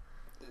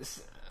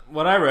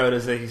 What I wrote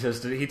is that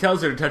he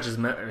tells her to touch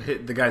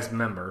the guy's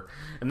member,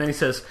 and then he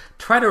says,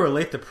 "Try to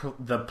relate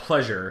the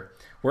pleasure.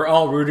 We're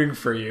all rooting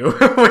for you,"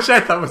 which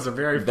I thought was a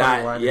very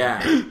funny line. Yeah,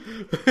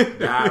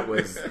 that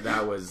was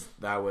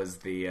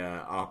the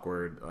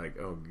awkward. Like,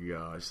 oh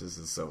gosh, this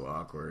is so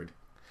awkward.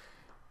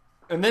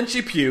 And then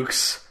she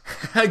pukes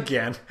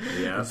again.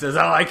 Yeah, and says,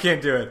 "Oh, I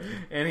can't do it."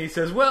 And he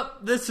says, "Well,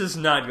 this is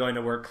not going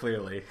to work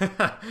clearly."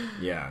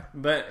 Yeah,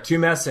 but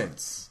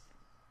tumescence.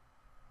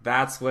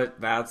 That's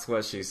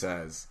what she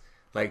says.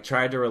 Like,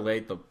 try to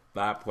relate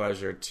that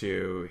pleasure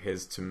to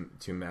his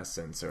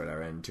tumescence or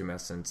whatever. And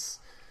tumescence,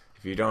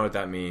 if you don't know what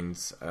that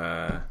means,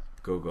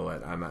 Google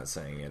it. I'm not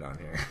saying it on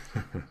here.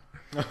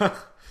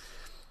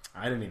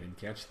 I didn't even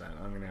catch that.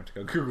 I'm going to have to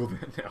go Google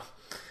that now.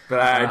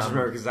 But I just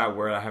remember because that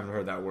word, I haven't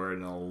heard that word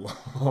in a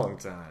long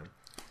time.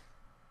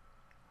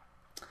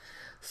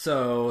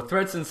 So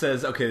Thredson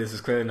says, okay, this is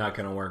clearly not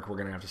going to work. We're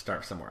going to have to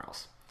start somewhere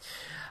else.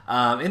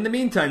 In the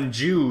meantime,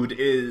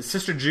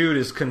 Sister Jude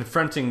is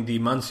confronting the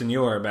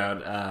Monsignor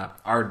about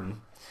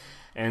Arden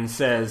and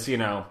says,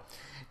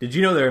 did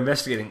you know they're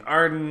investigating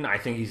Arden? I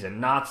think he's a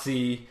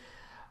Nazi.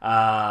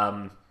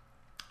 And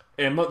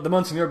the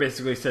Monsignor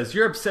basically says,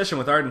 your obsession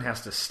with Arden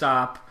has to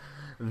stop,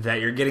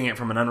 that you're getting it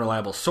from an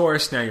unreliable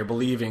source. Now you're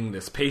believing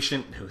this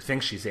patient who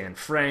thinks she's Anne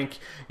Frank.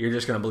 You're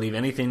just going to believe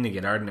anything to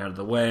get Arden out of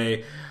the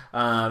way.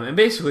 And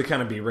basically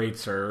kind of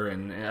berates her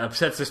and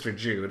upsets Sister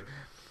Jude.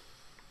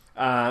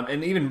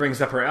 And even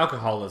brings up her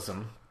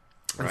alcoholism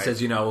and says,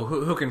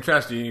 who can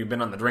trust you? You've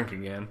been on the drink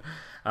again.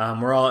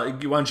 Why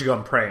don't you go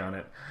and pray on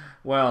it?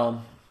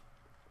 Well,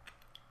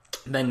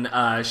 then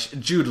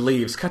Jude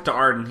leaves. Cut to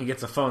Arden. He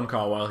gets a phone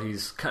call while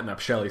he's cutting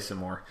up Shelley some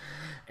more.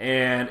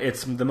 And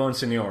it's the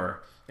Monsignor.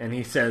 And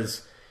he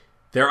says,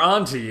 they're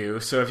on to you,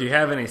 so if you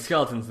have any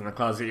skeletons in the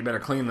closet, you better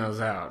clean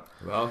those out.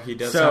 Well, he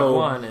does have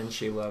one, and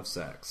she loves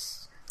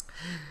sex.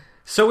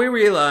 So we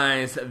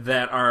realize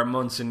that our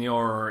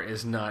Monsignor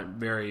is not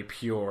very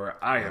pure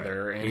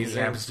either, and he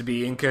happens to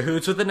be in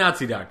cahoots with the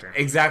Nazi doctor.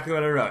 Exactly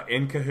what I wrote,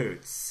 in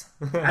cahoots.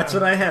 That's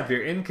what I have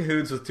here, in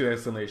cahoots with 2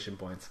 exclamation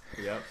points.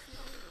 Yep.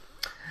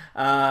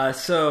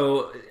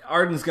 So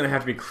Arden's going to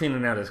have to be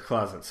cleaning out his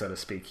closet, so to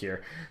speak,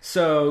 here.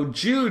 So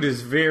Jude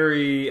is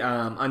very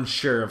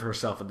unsure of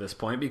herself at this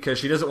point because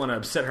she doesn't want to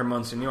upset her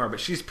Monsignor, but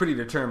she's pretty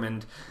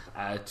determined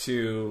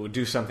to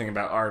do something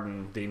about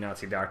Arden, the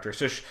Nazi doctor.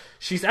 So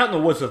she's out in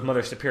the woods with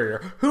Mother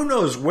Superior. Who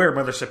knows where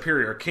Mother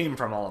Superior came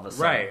from all of a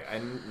sudden? Right.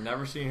 I've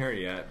never seen her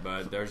yet,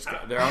 but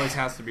there always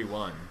has to be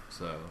one.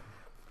 So.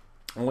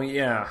 Well,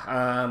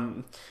 yeah.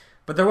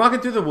 But they're walking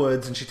through the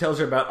woods, and she tells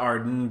her about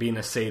Arden being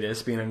a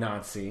sadist, being a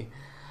Nazi.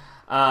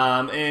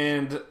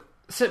 And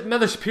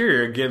Mother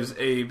Superior gives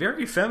a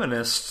very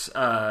feminist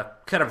kind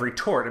of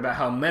retort about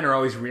how men are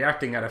always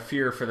reacting out of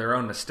fear for their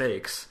own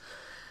mistakes.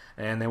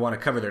 And they want to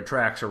cover their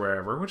tracks or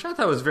wherever, which I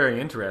thought was very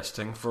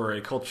interesting for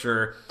a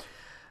culture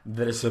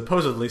that is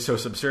supposedly so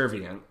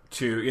subservient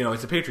to,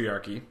 it's a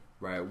patriarchy.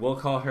 Right. We'll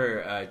call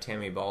her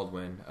Tammy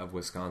Baldwin of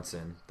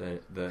Wisconsin,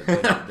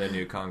 the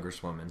new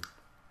congresswoman.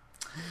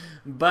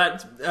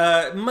 But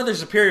Mother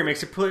Superior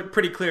makes it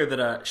pretty clear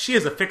that she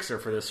is a fixer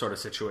for this sort of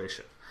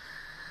situation.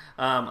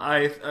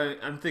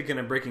 I'm thinking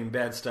a Breaking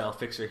Bad style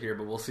fixer here,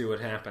 but we'll see what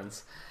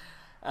happens.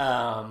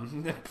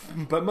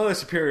 But Mother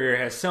Superior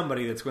has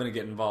somebody that's going to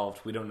get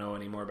involved. We don't know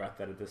any more about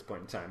that at this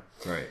point in time.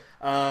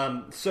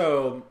 Right.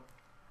 So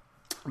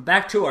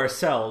back to our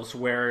cells,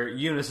 where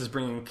Eunice is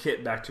bringing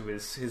Kit back to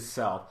his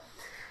cell.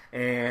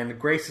 And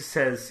Grace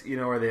says,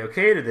 are they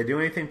okay? Did they do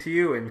anything to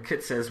you? And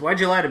Kit says, why'd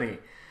you lie to me?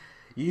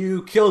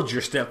 You killed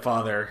your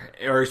stepfather,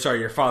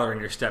 your father and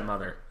your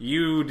stepmother.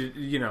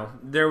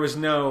 There was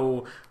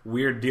no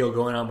weird deal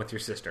going on with your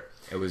sister.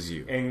 It was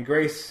you. And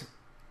Grace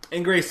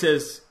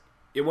says,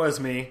 it was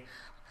me.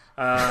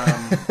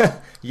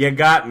 You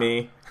got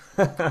me.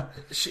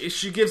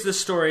 She gives this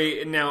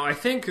story. Now, I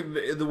think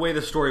the way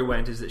the story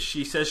went is that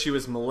she says she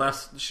was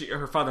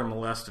her father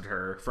molested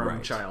her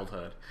from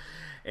childhood.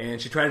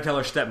 And she tried to tell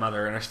her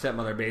stepmother, and her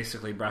stepmother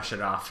basically brushed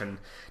it off. And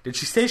did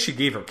she say she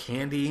gave her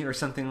candy or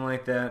something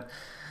like that?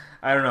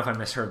 I don't know if I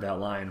misheard that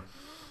line.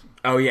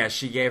 Oh yeah,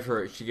 she gave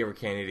her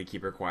candy to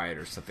keep her quiet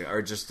or something,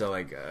 or just to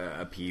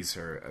appease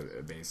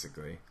her,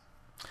 basically.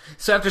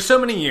 So after so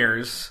many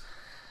years,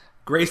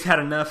 Grace had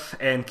enough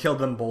and killed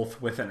them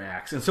both with an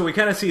axe. And so we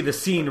kind of see the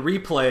scene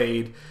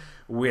replayed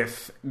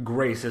with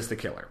Grace as the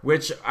killer.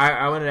 Which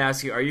I wanted to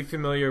ask you, are you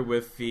familiar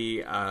with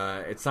the,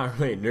 it's not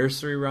really a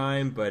nursery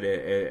rhyme, but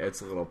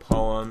it's a little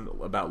poem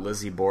about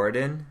Lizzie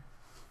Borden?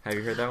 Have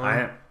you heard that one? I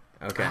am.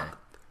 Okay.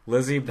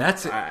 Lizzie,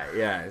 that's it.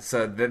 Yeah,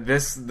 so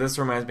this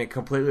reminds me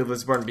completely of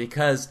Lizzie Borden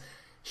because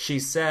she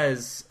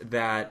says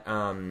that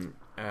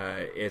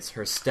it's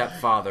her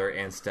stepfather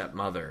and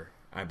stepmother,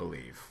 I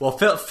believe. Well,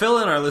 fill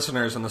in our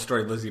listeners on the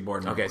story of Lizzie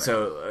Borden. Okay,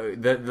 so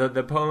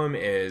the poem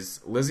is,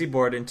 Lizzie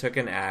Borden took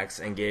an axe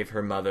and gave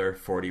her mother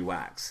 40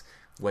 whacks.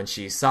 When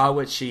she saw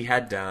what she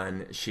had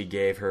done, she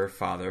gave her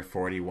father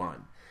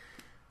 41.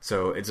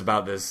 So it's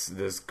about this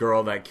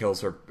girl that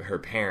kills her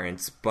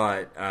parents,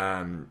 but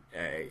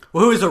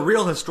who is a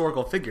real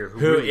historical figure who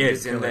really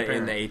is in the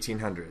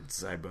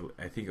 1800s. I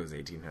think it was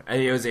 1800.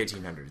 It was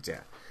 1800s, yeah.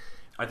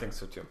 I think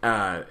so too.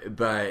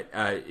 But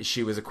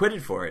she was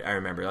acquitted for it. I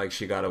remember,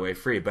 she got away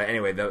free. But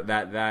anyway,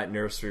 that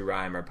nursery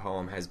rhyme or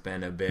poem has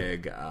been a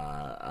big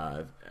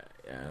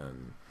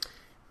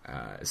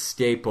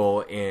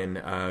staple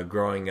in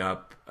growing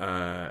up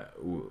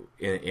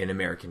in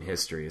American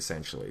history,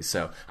 essentially.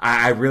 So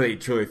I really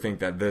truly think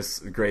that this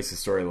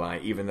Grace's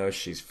storyline, even though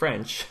she's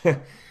French,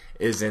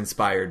 is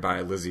inspired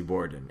by Lizzie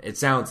Borden. It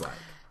sounds like.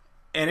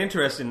 And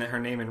interesting that her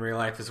name in real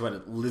life is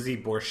Lizzie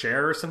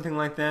Borchardt or something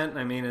like that.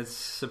 I mean, it's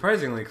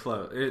surprisingly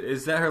close.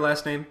 Is that her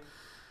last name?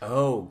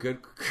 Oh,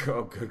 good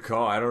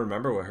call. I don't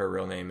remember what her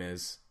real name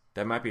is.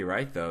 That might be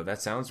right, though.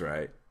 That sounds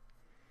right.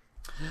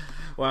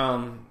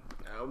 Well,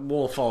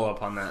 we'll follow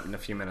up on that in a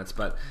few minutes,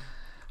 but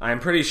I'm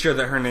pretty sure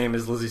that her name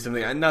is Lizzie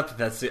something. Not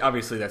that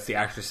obviously that's the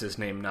actress's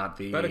name, not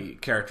the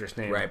character's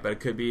name. Right, but it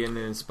could be an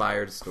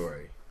inspired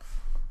story.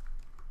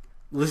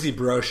 Lizzie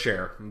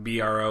Brochere,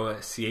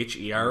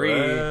 Brochere.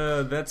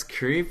 Whoa, that's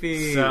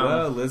creepy. So,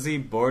 whoa, Lizzie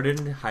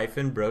Borden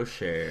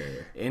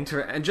Brochere.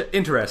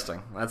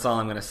 Interesting. That's all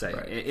I'm going to say.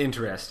 Right.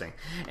 Interesting.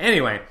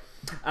 Anyway,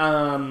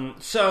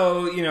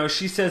 so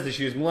she says that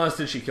she was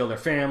molested. She killed her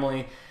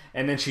family.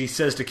 And then she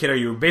says to Kit, are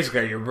you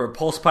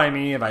repulsed by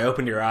me? Have I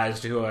opened your eyes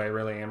to who I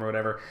really am or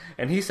whatever?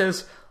 And he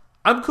says,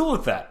 I'm cool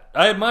with that.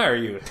 I admire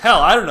you. Hell,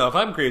 I don't know if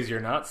I'm crazy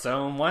or not,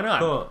 so why not?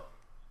 Cool.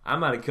 I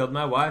might have killed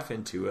my wife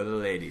and 2 other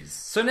ladies.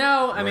 So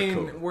now,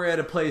 Cool. we're at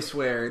a place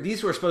where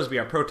these were supposed to be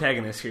our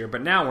protagonists here,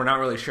 but now we're not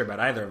really sure about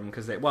either of them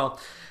because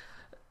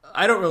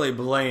I don't really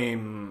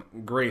blame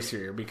Grace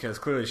here because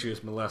clearly she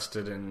was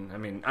molested, and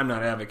I'm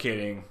not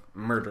advocating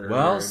murder.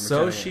 Well,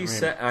 so she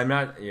said. I'm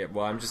not. Yeah,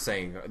 well, I'm just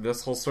saying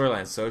this whole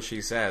storyline. So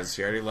she says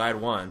she already lied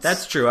once.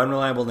 That's true.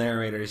 Unreliable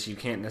narrators, you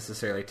can't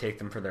necessarily take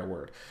them for their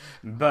word.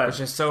 But which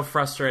is so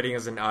frustrating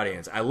as an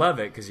audience. I love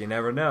it because you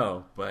never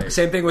know. But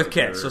same thing with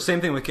Kit. So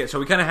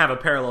we kind of have a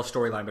parallel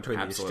storyline between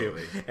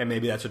Absolutely. these two, and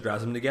maybe that's what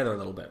draws them together a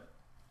little bit.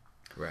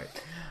 Right.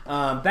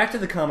 Back to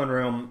the common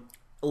room.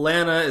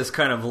 Lana is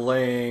kind of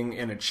laying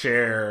in a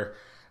chair,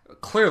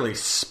 clearly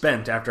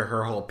spent after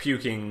her whole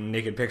puking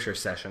naked picture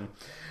session.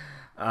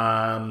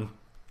 Thredson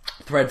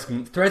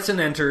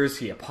enters.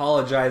 He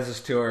apologizes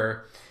to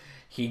her.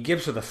 He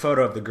gives her the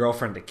photo of the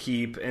girlfriend to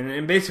keep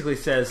and basically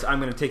says, I'm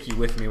going to take you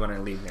with me when I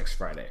leave next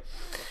Friday.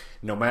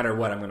 No matter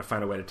what, I'm going to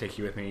find a way to take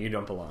you with me. You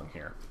don't belong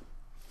here.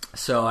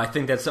 So I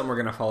think that's something we're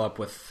going to follow up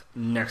with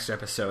next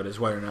episode, is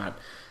whether or not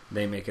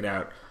they make it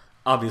out.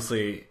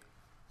 Obviously,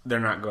 they're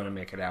not going to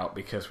make it out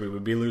because we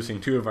would be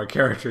losing 2 of our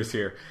characters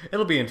here.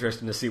 It'll be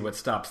interesting to see what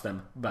stops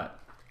them, but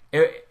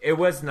it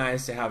was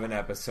nice to have an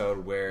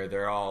episode where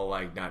they're all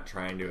like not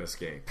trying to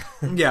escape.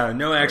 Yeah,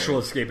 no actual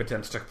escape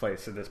attempts took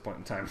place at this point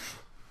in time.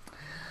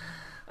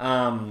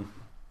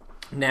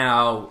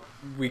 Now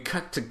we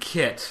cut to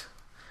Kit,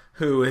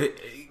 who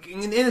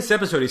in this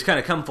episode he's kind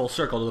of come full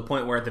circle to the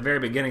point where at the very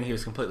beginning he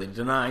was completely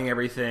denying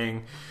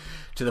everything,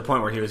 to the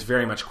point where he was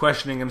very much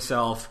questioning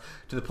himself,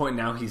 to the point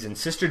now he's in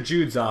Sister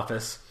Jude's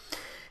office,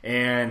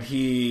 and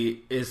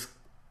he is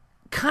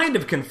kind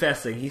of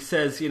confessing. He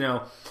says,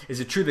 is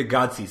it true that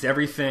God sees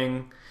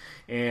everything?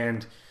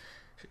 And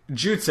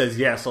Jude says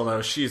yes,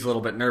 although she's a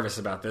little bit nervous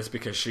about this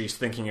because she's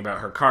thinking about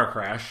her car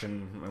crash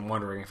and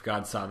wondering if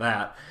God saw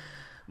that.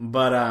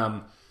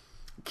 But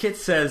Kit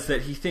says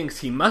that he thinks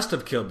he must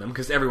have killed them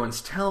because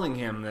everyone's telling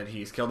him that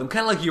he's killed them,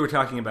 kind of like you were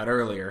talking about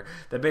earlier,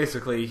 that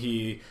basically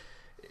he...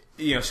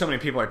 so many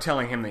people are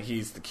telling him that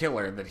he's the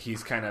killer that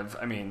he's kind of,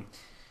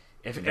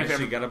 if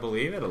you got to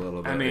believe it a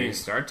little bit. You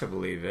start to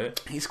believe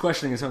it. He's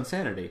questioning his own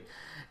sanity.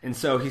 And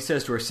so he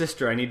says to her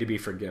sister, I need to be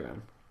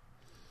forgiven.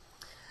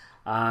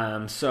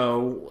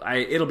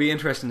 It'll be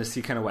interesting to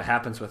see kind of what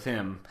happens with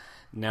him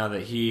now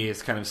that he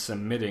is kind of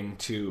submitting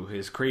to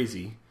his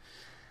crazy.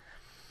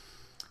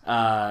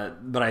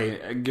 But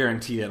I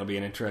guarantee that'll be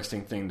an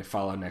interesting thing to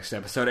follow next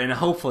episode. And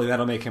hopefully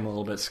that'll make him a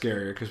little bit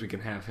scarier because we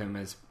can have him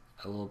as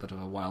a little bit of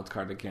a wild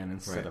card again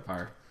instead of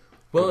our...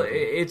 Well,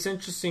 it's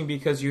interesting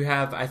because you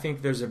have... I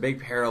think there's a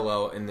big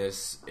parallel in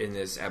this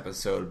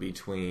episode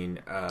between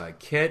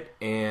Kit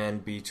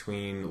and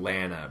between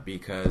Lana,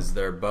 because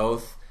they're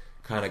both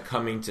kind of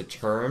coming to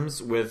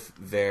terms with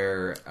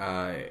their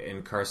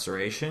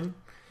incarceration,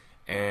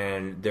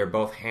 and they're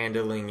both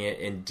handling it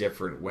in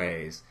different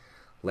ways.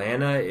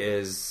 Lana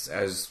is,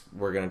 as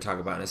we're going to talk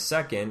about in a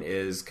second,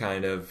 is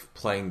kind of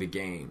playing the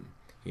game.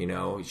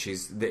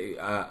 She's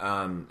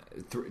Dr.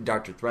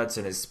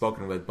 Thredson has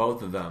spoken with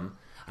both of them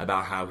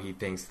about how he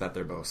thinks that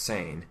they're both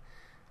sane,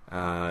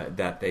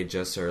 that they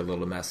just are a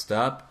little messed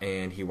up,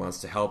 and he wants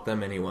to help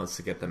them and he wants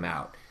to get them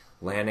out.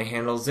 Lana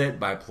handles it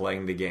by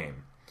playing the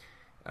game.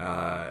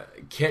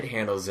 Kit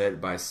handles it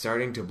by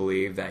starting to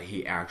believe that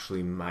he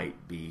actually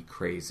might be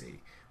crazy,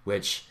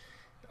 which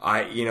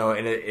in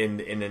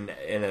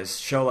a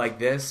show like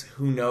this,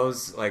 who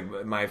knows?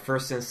 Like, my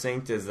first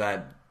instinct is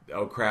that,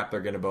 oh crap, they're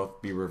going to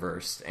both be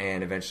reversed,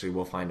 and eventually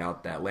we'll find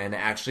out that Lana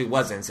actually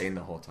was insane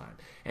the whole time,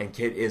 and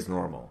Kit is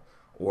normal.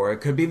 Or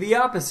it could be the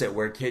opposite,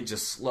 where Kit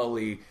just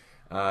slowly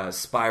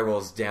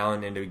spirals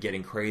down into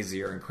getting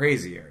crazier and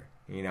crazier.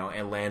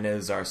 And Lana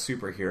is our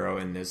superhero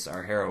in this,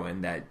 our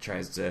heroine that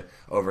tries to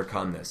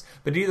overcome this.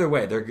 But either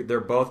way,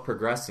 they're both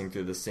progressing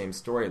through the same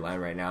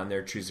storyline right now, and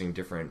they're choosing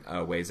different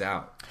ways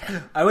out.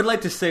 I would like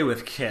to say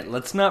with Kit,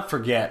 let's not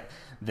forget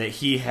that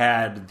he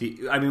had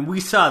we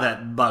saw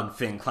that bug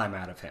thing climb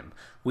out of him.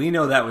 We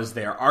know that was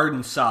there.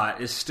 Arden saw it,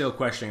 is still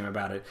questioning him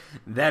about it.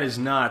 That is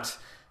not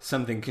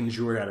something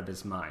conjured out of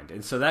his mind.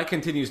 And so that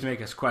continues to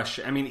make us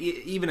question.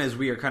 Even as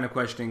we are kind of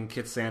questioning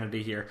Kit's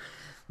sanity here,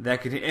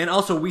 and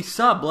also we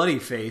saw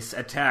Bloodyface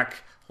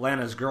attack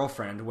Lana's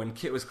girlfriend when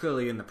Kit was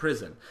clearly in the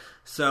prison.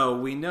 So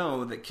we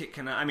know that Kit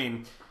cannot...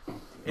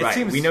 Right.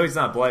 seems We know he's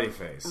not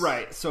Bloodyface.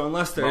 right. So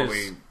unless But there's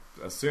we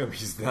assume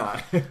he's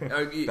not.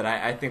 But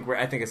I think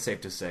it's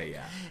safe to say,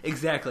 yeah.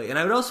 exactly, and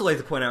I would also like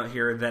to point out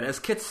here that as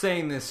Kit's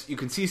saying this, you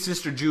can see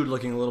Sister Jude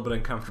looking a little bit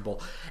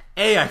uncomfortable.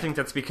 I think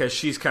that's because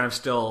she's kind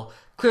of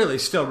clearly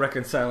still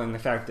reconciling the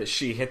fact that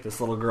she hit this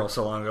little girl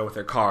so long ago with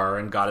her car,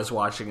 and God is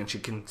watching, and she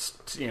can,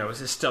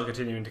 is still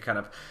continuing to kind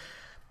of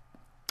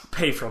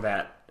pay for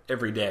that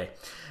every day.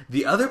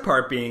 The other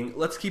part being,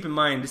 let's keep in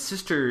mind,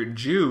 Sister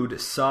Jude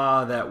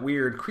saw that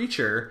weird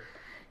creature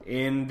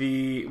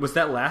was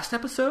that last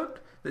episode?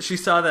 That she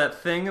saw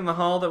that thing in the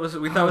hall that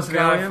we thought was an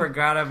alien? I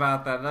forgot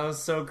about that. That was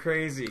so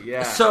crazy.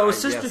 Yeah. So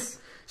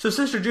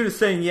Sister Jude is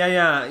saying,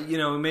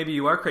 maybe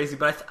you are crazy,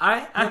 but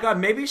oh my God,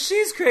 maybe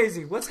she's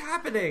crazy. What's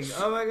happening?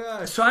 Oh my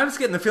gosh. So I was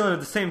getting the feeling at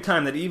the same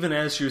time that even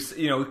as she was,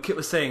 Kit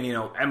was saying,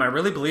 am I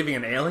really believing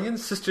in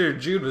aliens? Sister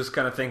Jude was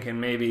kind of thinking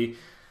maybe,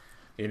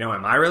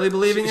 am I really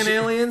believing in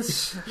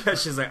aliens? Yeah,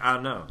 she's like, I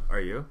don't know. Are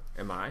you?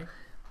 Am I?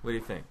 What do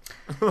you think?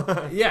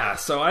 Yeah,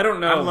 so I don't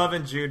know. I'm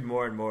loving Jude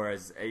more and more,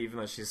 as even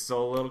though she's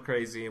still a little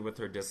crazy with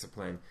her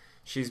discipline,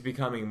 she's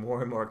becoming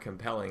more and more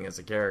compelling as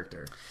a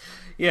character.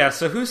 Yeah,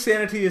 so whose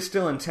sanity is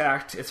still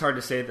intact? It's hard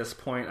to say at this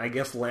point. I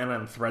guess Lana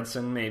and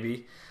Thredson,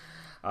 maybe.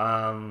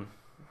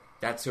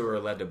 That's who we're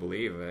led to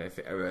believe.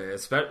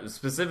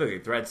 Specifically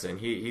Thredson,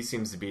 he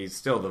seems to be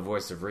still the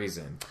voice of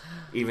reason,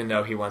 even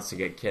though he wants to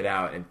get Kit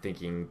out and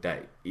thinking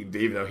that,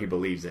 even though he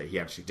believes that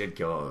he actually did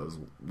kill all those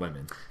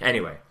women.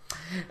 Anyway.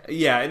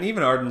 Yeah, and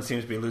even Arden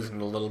seems to be losing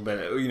it a little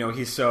bit.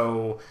 He's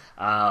so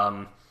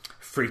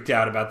freaked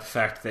out about the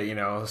fact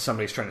that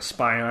somebody's trying to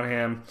spy on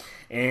him.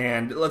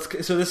 And let's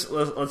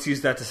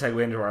use that to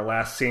segue into our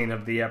last scene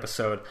of the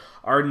episode.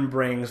 Arden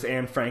brings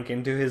Anne Frank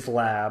into his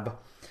lab.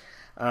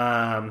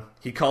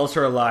 He calls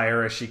her a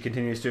liar as she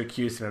continues to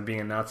accuse him of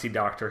being a Nazi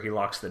doctor. He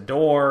locks the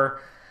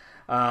door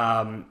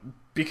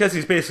because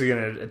he's basically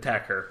going to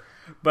attack her.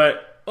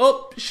 But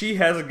she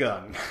has a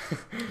gun.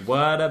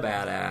 What a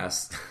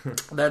badass.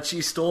 That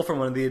she stole from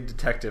one of the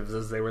detectives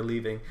as they were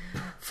leaving.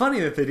 Funny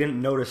that they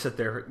didn't notice that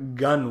their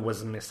gun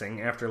was missing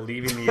after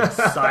leaving the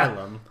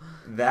asylum.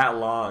 That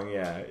long,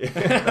 yeah.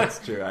 That's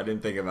true. I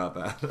didn't think about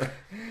that.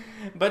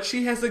 But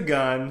she has a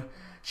gun.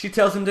 She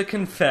tells him to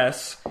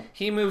confess.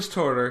 He moves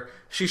toward her.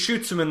 She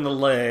shoots him in the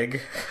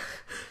leg.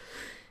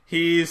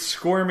 He's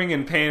squirming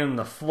in pain on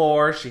the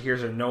floor. She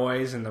hears a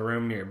noise in the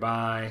room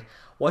nearby.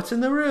 "What's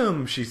in the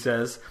room?" she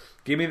says.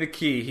 "Give me the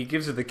key." He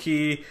gives her the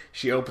key.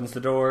 She opens the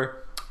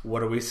door.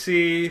 What do we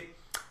see?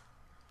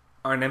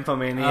 Our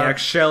nymphomaniac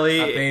Shelley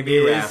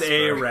is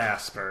a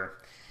rasper.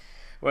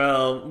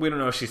 Well, we don't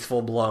know if she's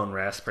full-blown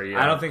rasper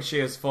yet. I don't think she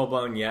is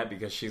full-blown yet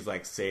because she's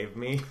like, save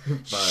me.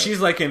 But... She's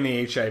like in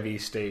the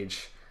HIV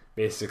stage,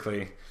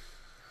 basically.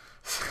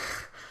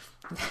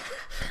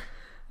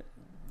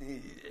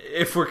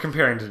 If we're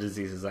comparing to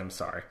diseases, I'm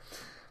sorry.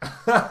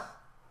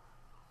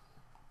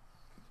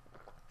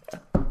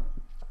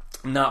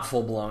 Not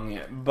full-blown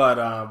yet.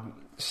 But,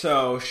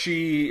 so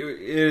she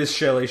is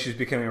Shelley. She's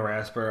becoming a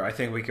rasper. I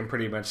think we can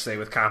pretty much say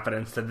with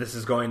confidence that this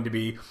is going to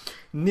be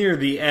near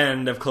the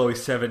end of Chloe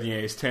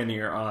Sevigny's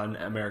tenure on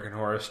American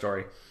Horror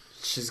Story.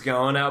 She's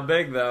going out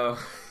big, though.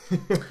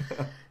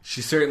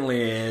 She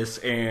certainly is,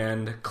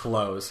 and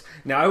close.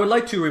 Now, I would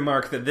like to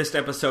remark that this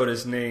episode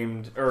is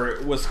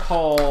was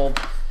called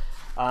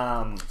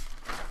I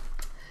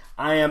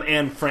Am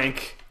Anne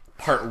Frank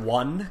Part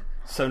 1.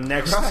 So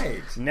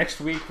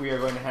next week we are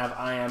going to have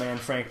I Am Anne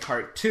Frank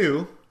Part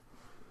 2.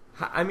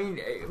 I mean,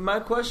 my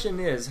question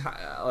is,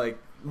 like,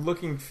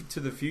 looking to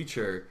the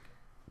future,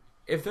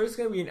 if there's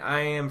going to be an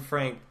I Am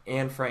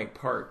Anne Frank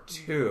Part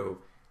 2,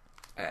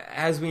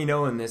 as we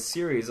know in this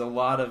series, a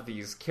lot of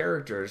these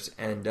characters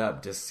end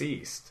up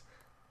deceased.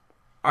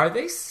 Are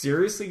they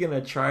seriously going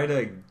to try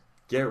to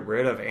get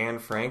rid of Anne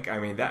Frank? I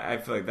mean, I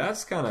feel like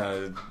that's kind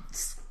of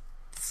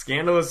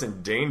scandalous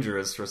and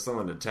dangerous for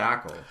someone to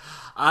tackle.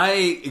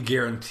 I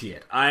guarantee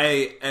it.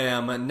 I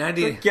am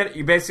 90.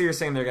 You're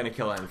saying they're going to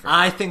kill Anne Frank.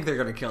 I think they're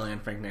going to kill Anne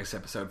Frank next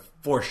episode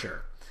for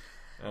sure.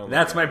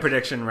 That's my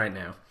prediction right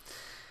now.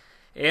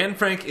 Anne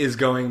Frank is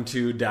going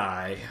to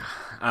die.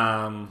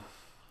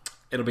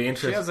 It'll be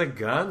interesting. She has a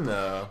gun,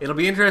 though. It'll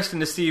be interesting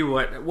to see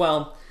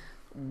what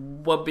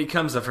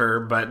becomes of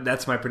her. But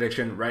that's my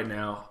prediction right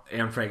now.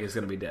 Anne Frank is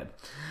going to be dead.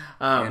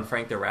 Anne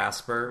Frank the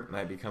Rasper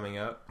might be coming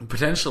up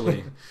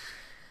potentially.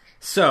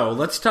 So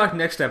let's talk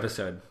next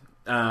episode.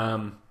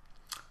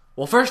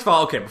 Well, first of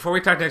all, okay, before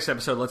we talk next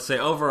episode, let's say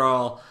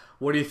overall,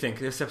 what do you think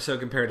this episode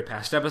compared to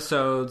past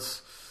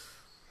episodes?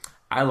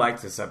 I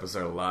liked this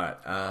episode a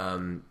lot.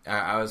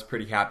 I was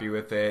pretty happy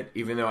with it,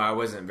 even though I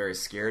wasn't very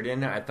scared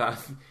in it. I thought,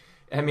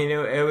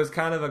 it was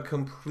kind of a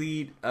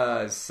complete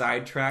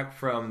sidetrack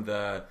from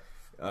the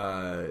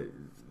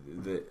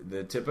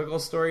typical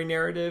story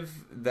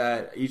narrative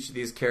that each of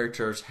these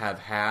characters have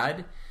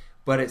had,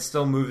 but it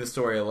still moved the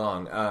story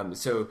along.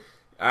 So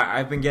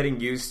I've been getting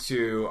used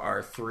to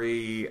our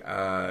three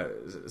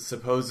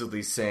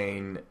supposedly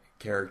sane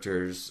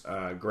characters,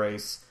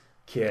 Grace,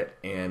 Kit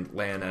and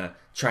Lana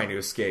trying to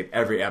escape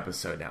every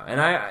episode now.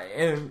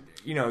 And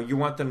you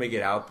want them to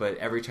get out, but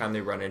every time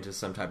they run into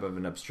some type of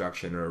an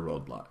obstruction or a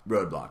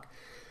roadblock.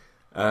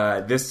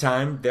 This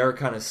time they're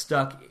kind of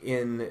stuck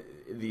in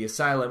the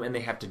asylum, and they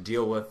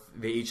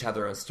each have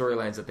their own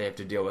storylines that they have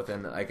to deal with.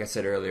 And like I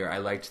said earlier, I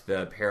liked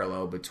the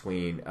parallel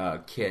between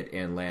Kit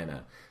and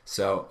Lana.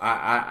 So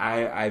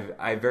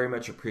I very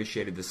much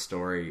appreciated this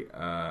story,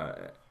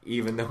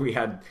 even though we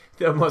had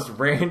the most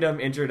random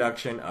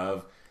introduction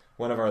of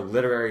one of our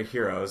literary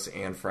heroes,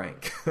 Anne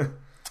Frank.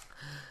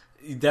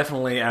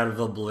 Definitely out of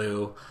the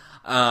blue.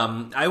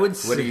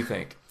 What do you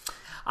think?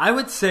 I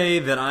would say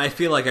that I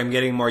feel like I'm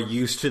getting more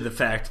used to the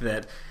fact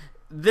that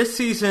this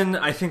season,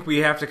 I think we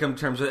have to come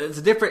to terms with it's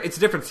a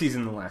different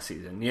season than last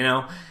season.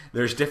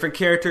 There's different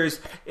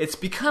characters. It's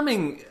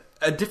becoming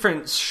a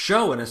different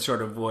show in a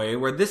sort of way.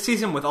 Where this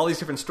season, with all these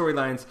different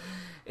storylines,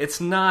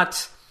 it's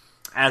not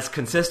as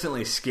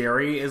consistently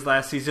scary as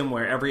last season.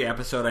 Where every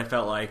episode, I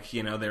felt like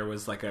there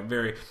was like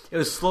it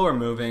was slower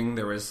moving.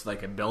 There was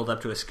like a build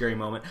up to a scary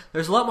moment.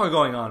 There's a lot more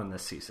going on in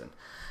this season.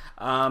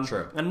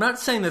 True. I'm not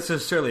saying that's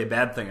necessarily a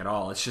bad thing at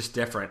all. It's just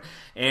different.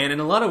 And in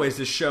a lot of ways,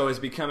 this show is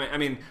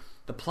becoming.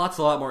 The plot's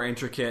a lot more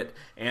intricate,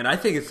 and I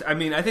think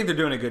they're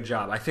doing a good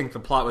job. I think the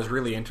plot was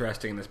really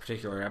interesting in this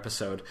particular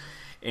episode,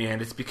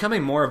 and it's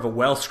becoming more of a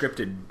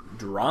well-scripted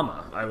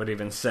drama, I would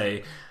even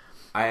say.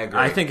 I agree.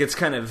 I think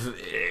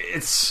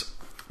it's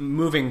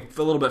moving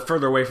a little bit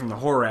further away from the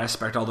horror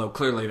aspect, although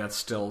clearly that's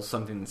still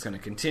something that's going to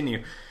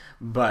continue,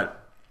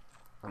 but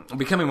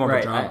becoming more of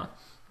a drama.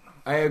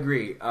 I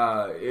agree.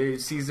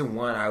 Season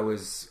 1,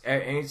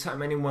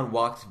 anytime anyone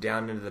walked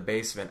down into the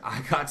basement,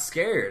 I got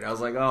scared. I was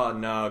like, oh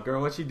no,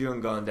 girl, what you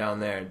doing going down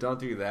there? Don't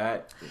do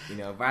that.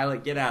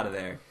 Violet, get out of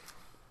there.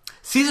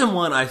 Season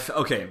 1,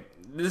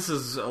 this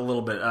is a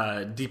little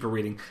bit deeper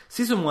reading.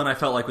 Season 1, I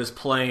felt like was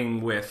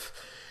playing with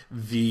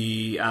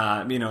the,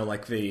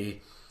 the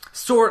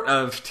sort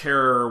of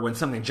terror when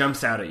something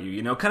jumps out at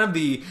you, kind of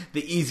the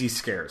easy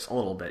scares a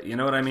little bit, you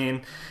know what I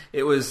mean?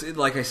 It was,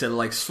 like I said,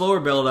 like slower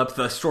build up,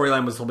 the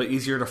storyline was a little bit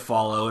easier to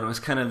follow, and it was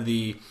kind of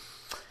the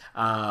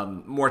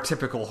more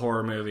typical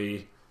horror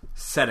movie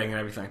setting and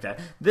everything like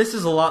that. This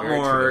is a lot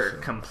more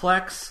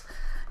complex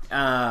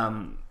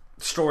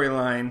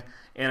storyline,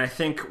 and I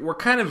think we're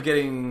kind of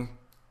getting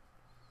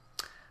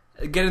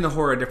the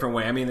horror a different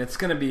way. It's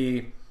going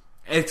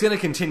to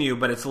continue,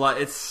 but there's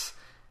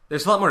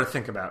a lot more to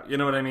think about. You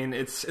know what I mean?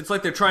 It's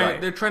like they're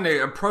trying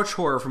to approach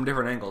horror from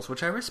different angles,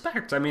 which I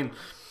respect.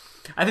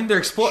 I think they're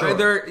exploring.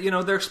 Sure.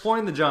 They're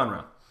exploring the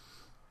genre.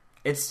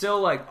 It's still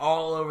like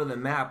all over the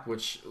map.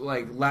 Which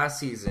like last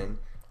season,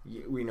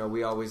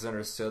 we always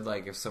understood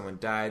like if someone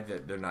died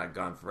that they're not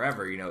gone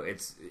forever.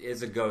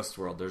 It's a ghost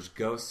world. There's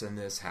ghosts in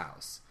this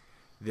house.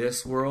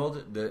 This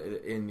world,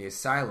 in the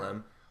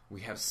asylum,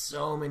 we have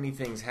so many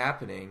things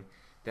happening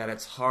that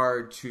it's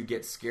hard to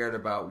get scared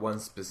about one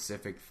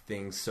specific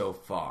thing so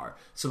far.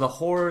 So the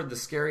horror, the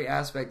scary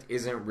aspect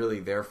isn't really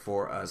there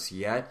for us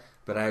yet,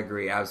 but I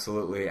agree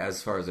absolutely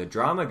as far as the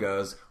drama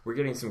goes, we're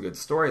getting some good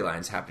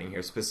storylines happening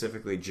here,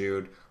 specifically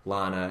Jude,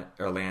 Lana,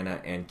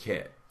 and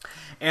Kit.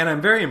 And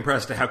I'm very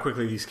impressed at how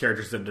quickly these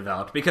characters have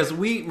developed, because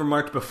we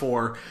remarked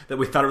before that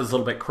we thought it was a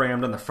little bit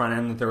crammed on the front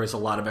end, that there was a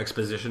lot of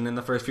exposition in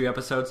the first few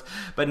episodes,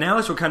 but now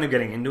as we're kind of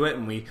getting into it,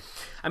 and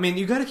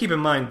you got to keep in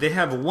mind, they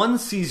have one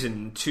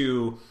season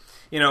to...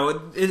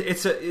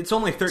 it's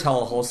only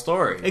tell a whole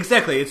story.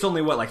 Exactly. It's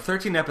only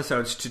 13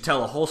 episodes to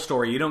tell a whole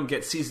story. You don't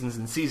get seasons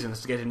and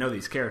seasons to get to know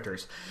these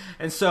characters,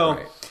 and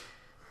so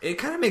it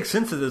kind of makes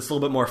sense that it's a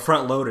little bit more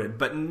front loaded.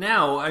 But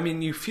now,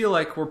 you feel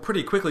like we're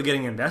pretty quickly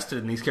getting invested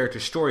in these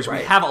characters' stories.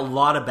 Right. We have a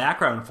lot of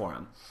background for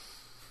them.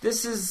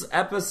 This is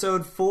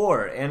episode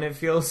 4, and it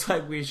feels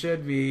like we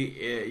should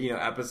be,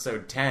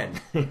 episode 10.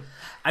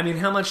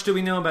 How much do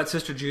we know about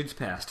Sister Jude's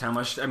past? How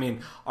much?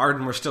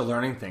 Arden, we're still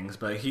learning things,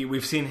 but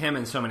we've seen him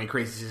in so many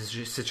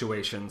crazy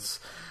situations.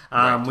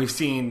 Right. We've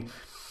seen,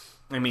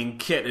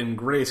 Kit and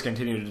Grace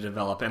continue to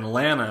develop, and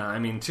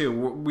Lana, too.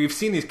 We've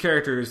seen these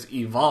characters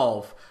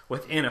evolve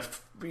within a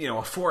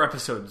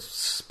 4-episode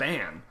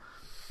span.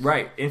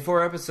 Right. In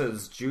 4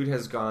 episodes, Jude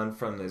has gone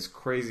from this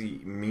crazy,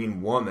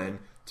 mean woman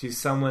to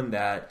someone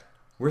that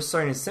we're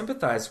starting to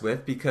sympathize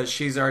with because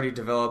she's already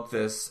developed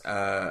this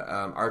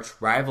arch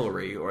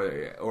rivalry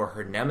or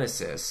her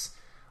nemesis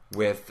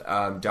with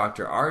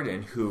Dr.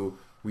 Arden, who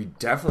we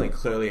definitely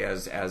clearly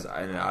as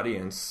an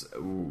audience,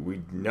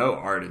 we know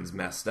Arden's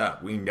messed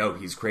up. We know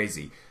he's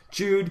crazy.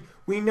 Jude,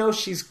 we know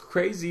she's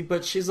crazy,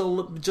 but she's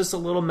just a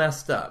little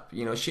messed up.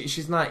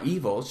 She's not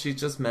evil. She's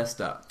just messed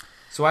up.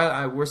 So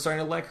we're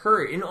starting to like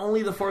her in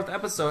only the 4th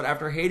episode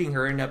after hating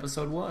her in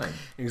episode 1.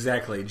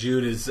 Exactly.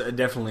 Jude is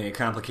definitely a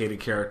complicated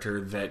character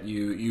that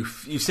you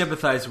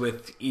sympathize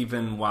with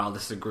even while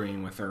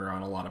disagreeing with her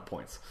on a lot of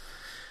points.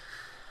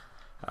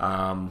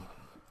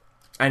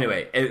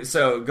 Anyway,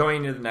 so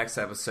going into the next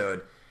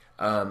episode,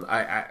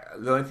 the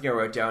only thing I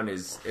wrote down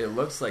is it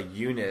looks like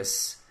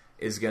Eunice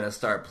is going to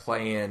start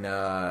playing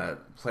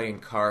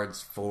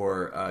cards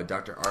for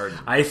Dr. Arden.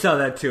 I saw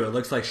that too. It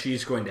looks like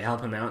she's going to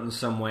help him out in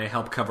some way,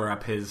 help cover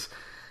up his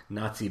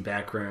Nazi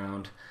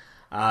background.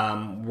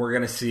 We're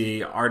going to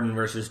see Arden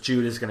versus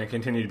Jude is going to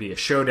continue to be a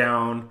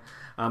showdown.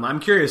 I'm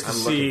curious to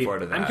see.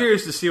 I'm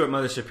curious to see what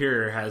Mother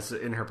Superior has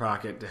in her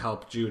pocket to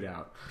help Jude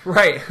out.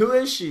 Right, who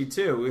is she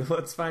too?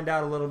 Let's find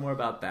out a little more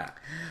about that.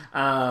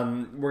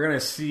 We're going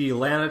to see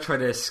Lana try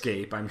to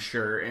escape, I'm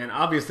sure, and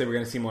obviously we're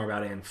going to see more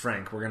about Anne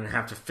Frank. We're going to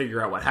have to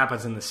figure out what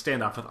happens in the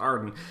standoff with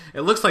Arden.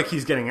 It looks like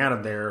he's getting out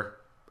of there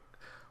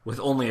with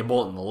only a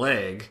bullet in the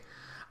leg,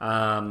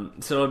 so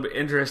it'll be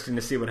interesting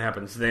to see what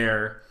happens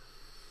there.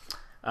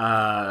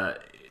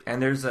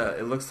 And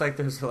it looks like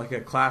there's like a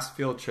class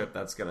field trip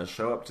that's going to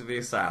show up to the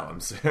asylum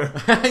soon.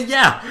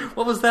 Yeah,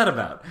 what was that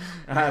about?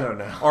 I don't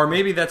know. Or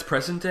maybe that's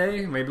present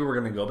day. Maybe we're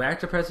going to go back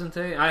to present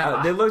day.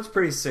 They looked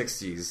pretty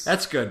 60s.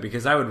 That's good,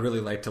 because I would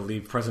really like to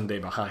leave present day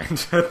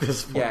behind at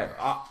this point. Yeah,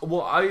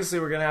 well,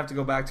 obviously we're going to have to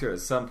go back to it at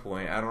some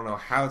point. I don't know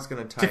how it's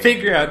going to tie to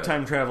figure out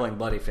time traveling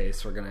bloody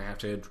face. We're going to have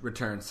to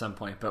return at some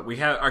point, but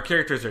our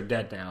characters are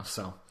dead now,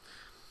 so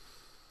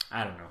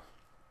I don't know.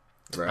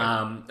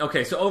 Right.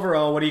 Okay, so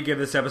overall, what do you give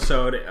this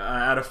episode?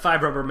 Out of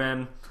 5 rubber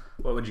men,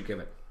 what would you give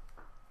it?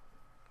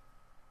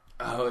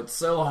 Oh, it's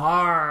so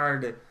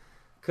hard.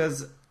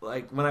 Because,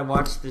 like, when I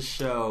watch this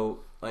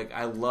show, like,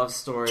 I love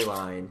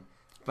storyline,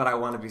 but I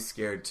want to be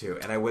scared too.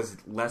 And I was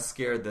less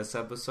scared this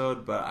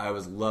episode, but I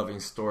was loving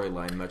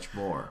storyline much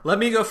more. Let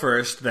me go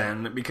first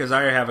then, because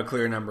I have a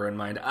clear number in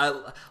mind.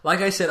 Like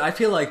I said, I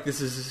feel like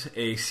this is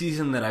a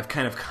season that I've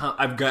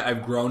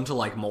grown to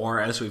like more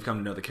as we've come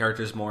to know the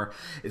characters more.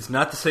 It's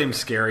not the same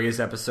scary as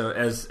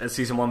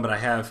season 1, but I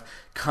have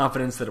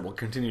confidence that it will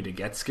continue to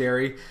get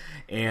scary,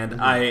 and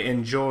I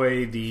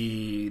enjoy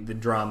the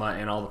drama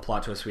and all the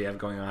plot twists we have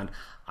going on.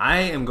 I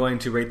am going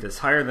to rate this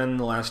higher than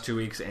the last 2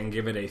 weeks and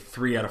give it a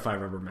 3 out of 5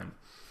 rubber men.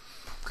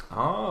 Oh,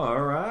 all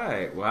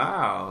right!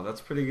 Wow,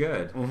 that's pretty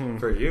good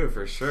for you,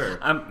 for sure.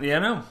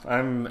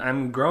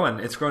 I'm growing.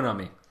 It's growing on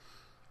me.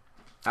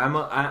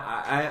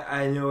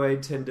 I know I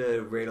tend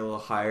to rate a little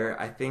higher.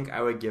 I think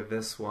I would give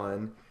this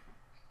one.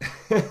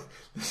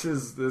 This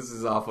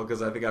is awful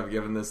because I think I've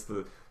given this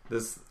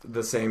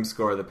the same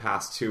score the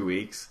past 2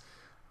 weeks,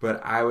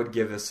 but I would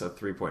give this a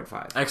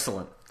 3.5.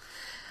 Excellent.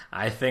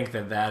 I think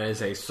that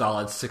is a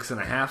solid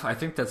 6.5. I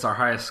think that's our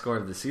highest score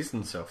of the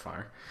season so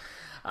far.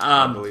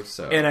 I believe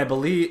so. And I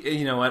believe,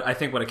 you know what, I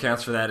think what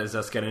accounts for that is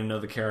us getting to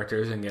know the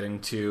characters and getting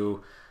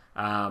to...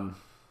 getting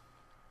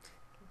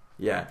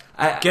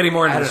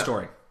more into the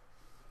story.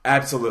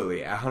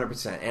 Absolutely,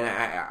 100%. And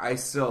I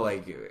still,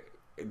 like...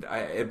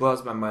 it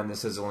blows my mind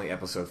this is only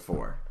episode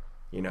 4.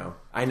 You know?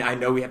 I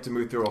know we have to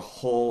move through a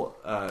whole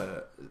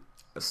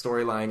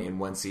storyline in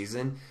one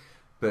season,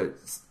 but...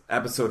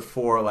 Episode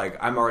 4, like,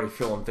 I'm already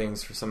feeling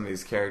things for some of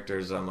these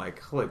characters. I'm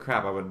like, holy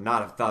crap, I would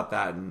not have thought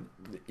that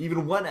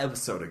even 1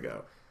 episode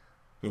ago.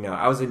 You know,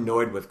 I was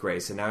annoyed with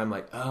Grace, and now I'm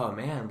like, oh,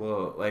 man,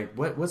 well, like,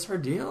 what's her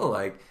deal?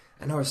 Like,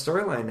 I know her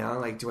storyline now.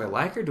 Like, do I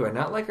like her? Do I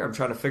not like her? I'm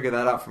trying to figure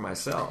that out for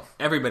myself.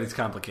 Everybody's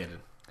complicated.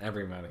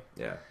 Everybody.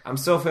 Yeah. I'm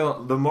still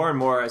feeling... The more and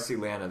more I see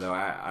Lana, though,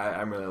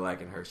 I'm really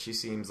liking her. She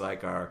seems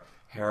like our...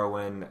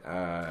 heroine,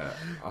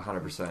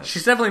 100%.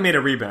 She's definitely made a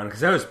rebound,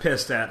 because I was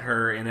pissed at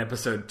her in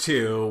episode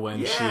 2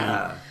 when she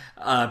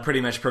pretty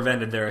much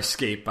prevented their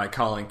escape by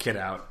calling Kit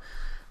out.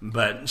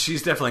 But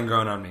she's definitely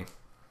grown on me.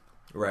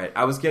 Right.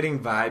 I was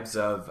getting vibes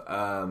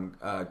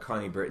of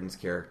Connie Britton's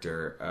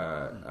character,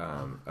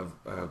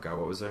 oh god,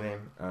 what was her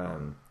name?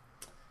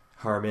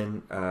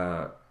 Harmon,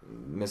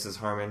 Mrs.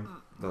 Harmon.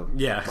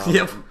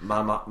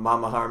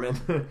 Mama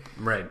Harmon.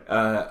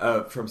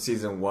 Right. From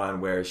season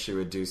 1, where she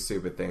would do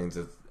stupid things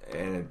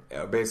and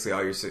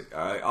basically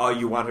all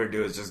you want her to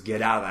do is just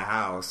get out of the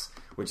house,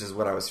 which is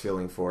what I was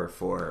feeling for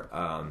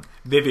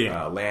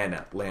Vivian,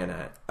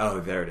 Lana. Oh,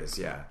 there it is.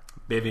 Yeah,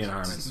 Vivian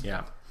Harmon.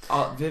 Yeah,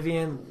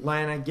 Vivian,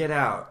 Lana, get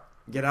out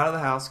of the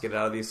house, get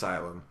out of the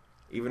asylum,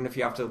 even if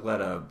you have to let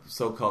a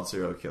so-called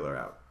serial killer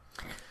out.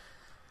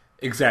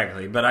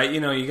 Exactly, but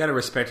you got to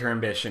respect her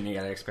ambition. You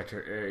got to expect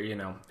her.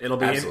 It'll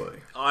be absolutely.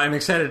 I'm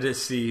excited to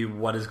see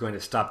what is going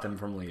to stop them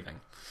from leaving,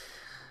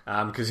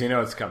 because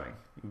it's coming.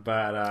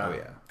 But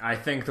I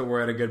think that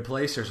we're at a good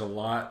place. There's a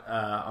lot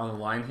on the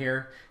line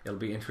here. It'll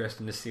be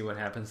interesting to see what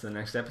happens in the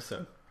next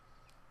episode.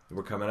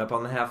 We're coming up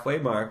on the halfway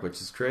mark, which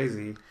is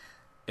crazy.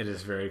 It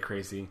is very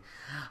crazy.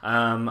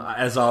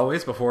 As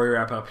always, before we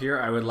wrap up here,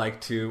 I would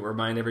like to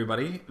remind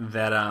everybody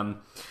that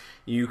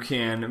you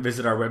can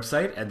visit our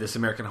website at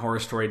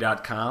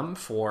thisamericanhorrorstory.com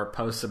for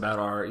posts about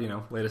our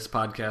latest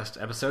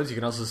podcast episodes. You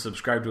can also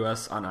subscribe to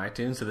us on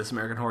iTunes to This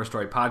American Horror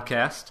Story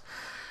Podcast.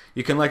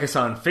 You can like us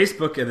on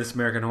Facebook at This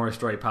American Horror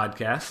Story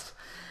Podcast.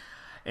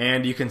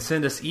 And you can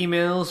send us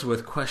emails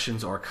with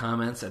questions or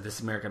comments at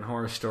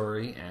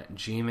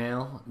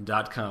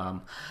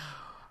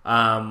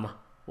thisamericanhorrorstory@gmail.com.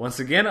 Once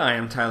again, I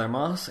am Tyler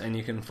Moss, and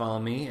you can follow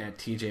me at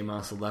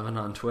TJMoss11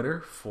 on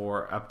Twitter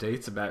for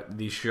updates about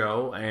the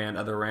show and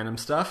other random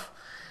stuff.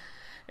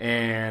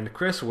 And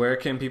Chris, where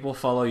can people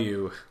follow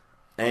you?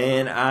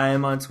 And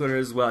I'm on Twitter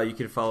as well. You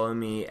can follow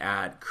me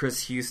at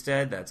Chris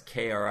Husted. That's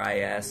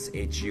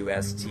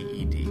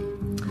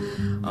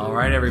KrisHusted. All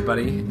right,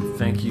 everybody.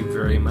 Thank you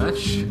very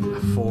much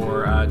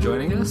for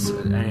joining us,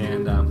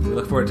 and we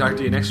look forward to talking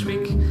to you next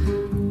week.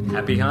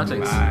 Happy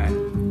hauntings. Bye.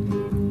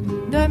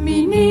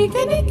 Dominique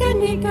et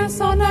Nique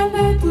s'en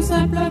allait tout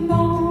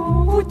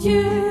simplement,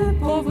 routier,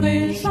 pauvre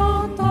et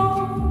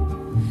chantant.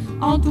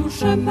 En tout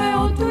chemin,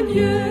 en tout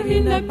lieu,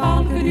 il ne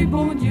parle que du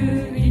bon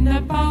Dieu, il ne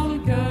parle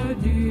que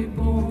du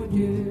bon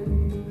Dieu.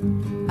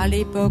 À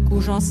l'époque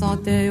où Jean sans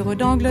terre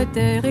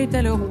d'Angleterre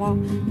était le roi,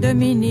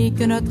 Dominique,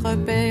 notre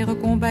père,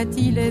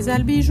 combattit les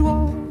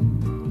albigeois.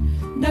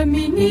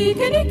 Dominique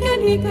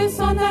et Nique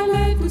s'en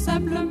allait tout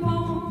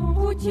simplement,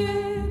 routier.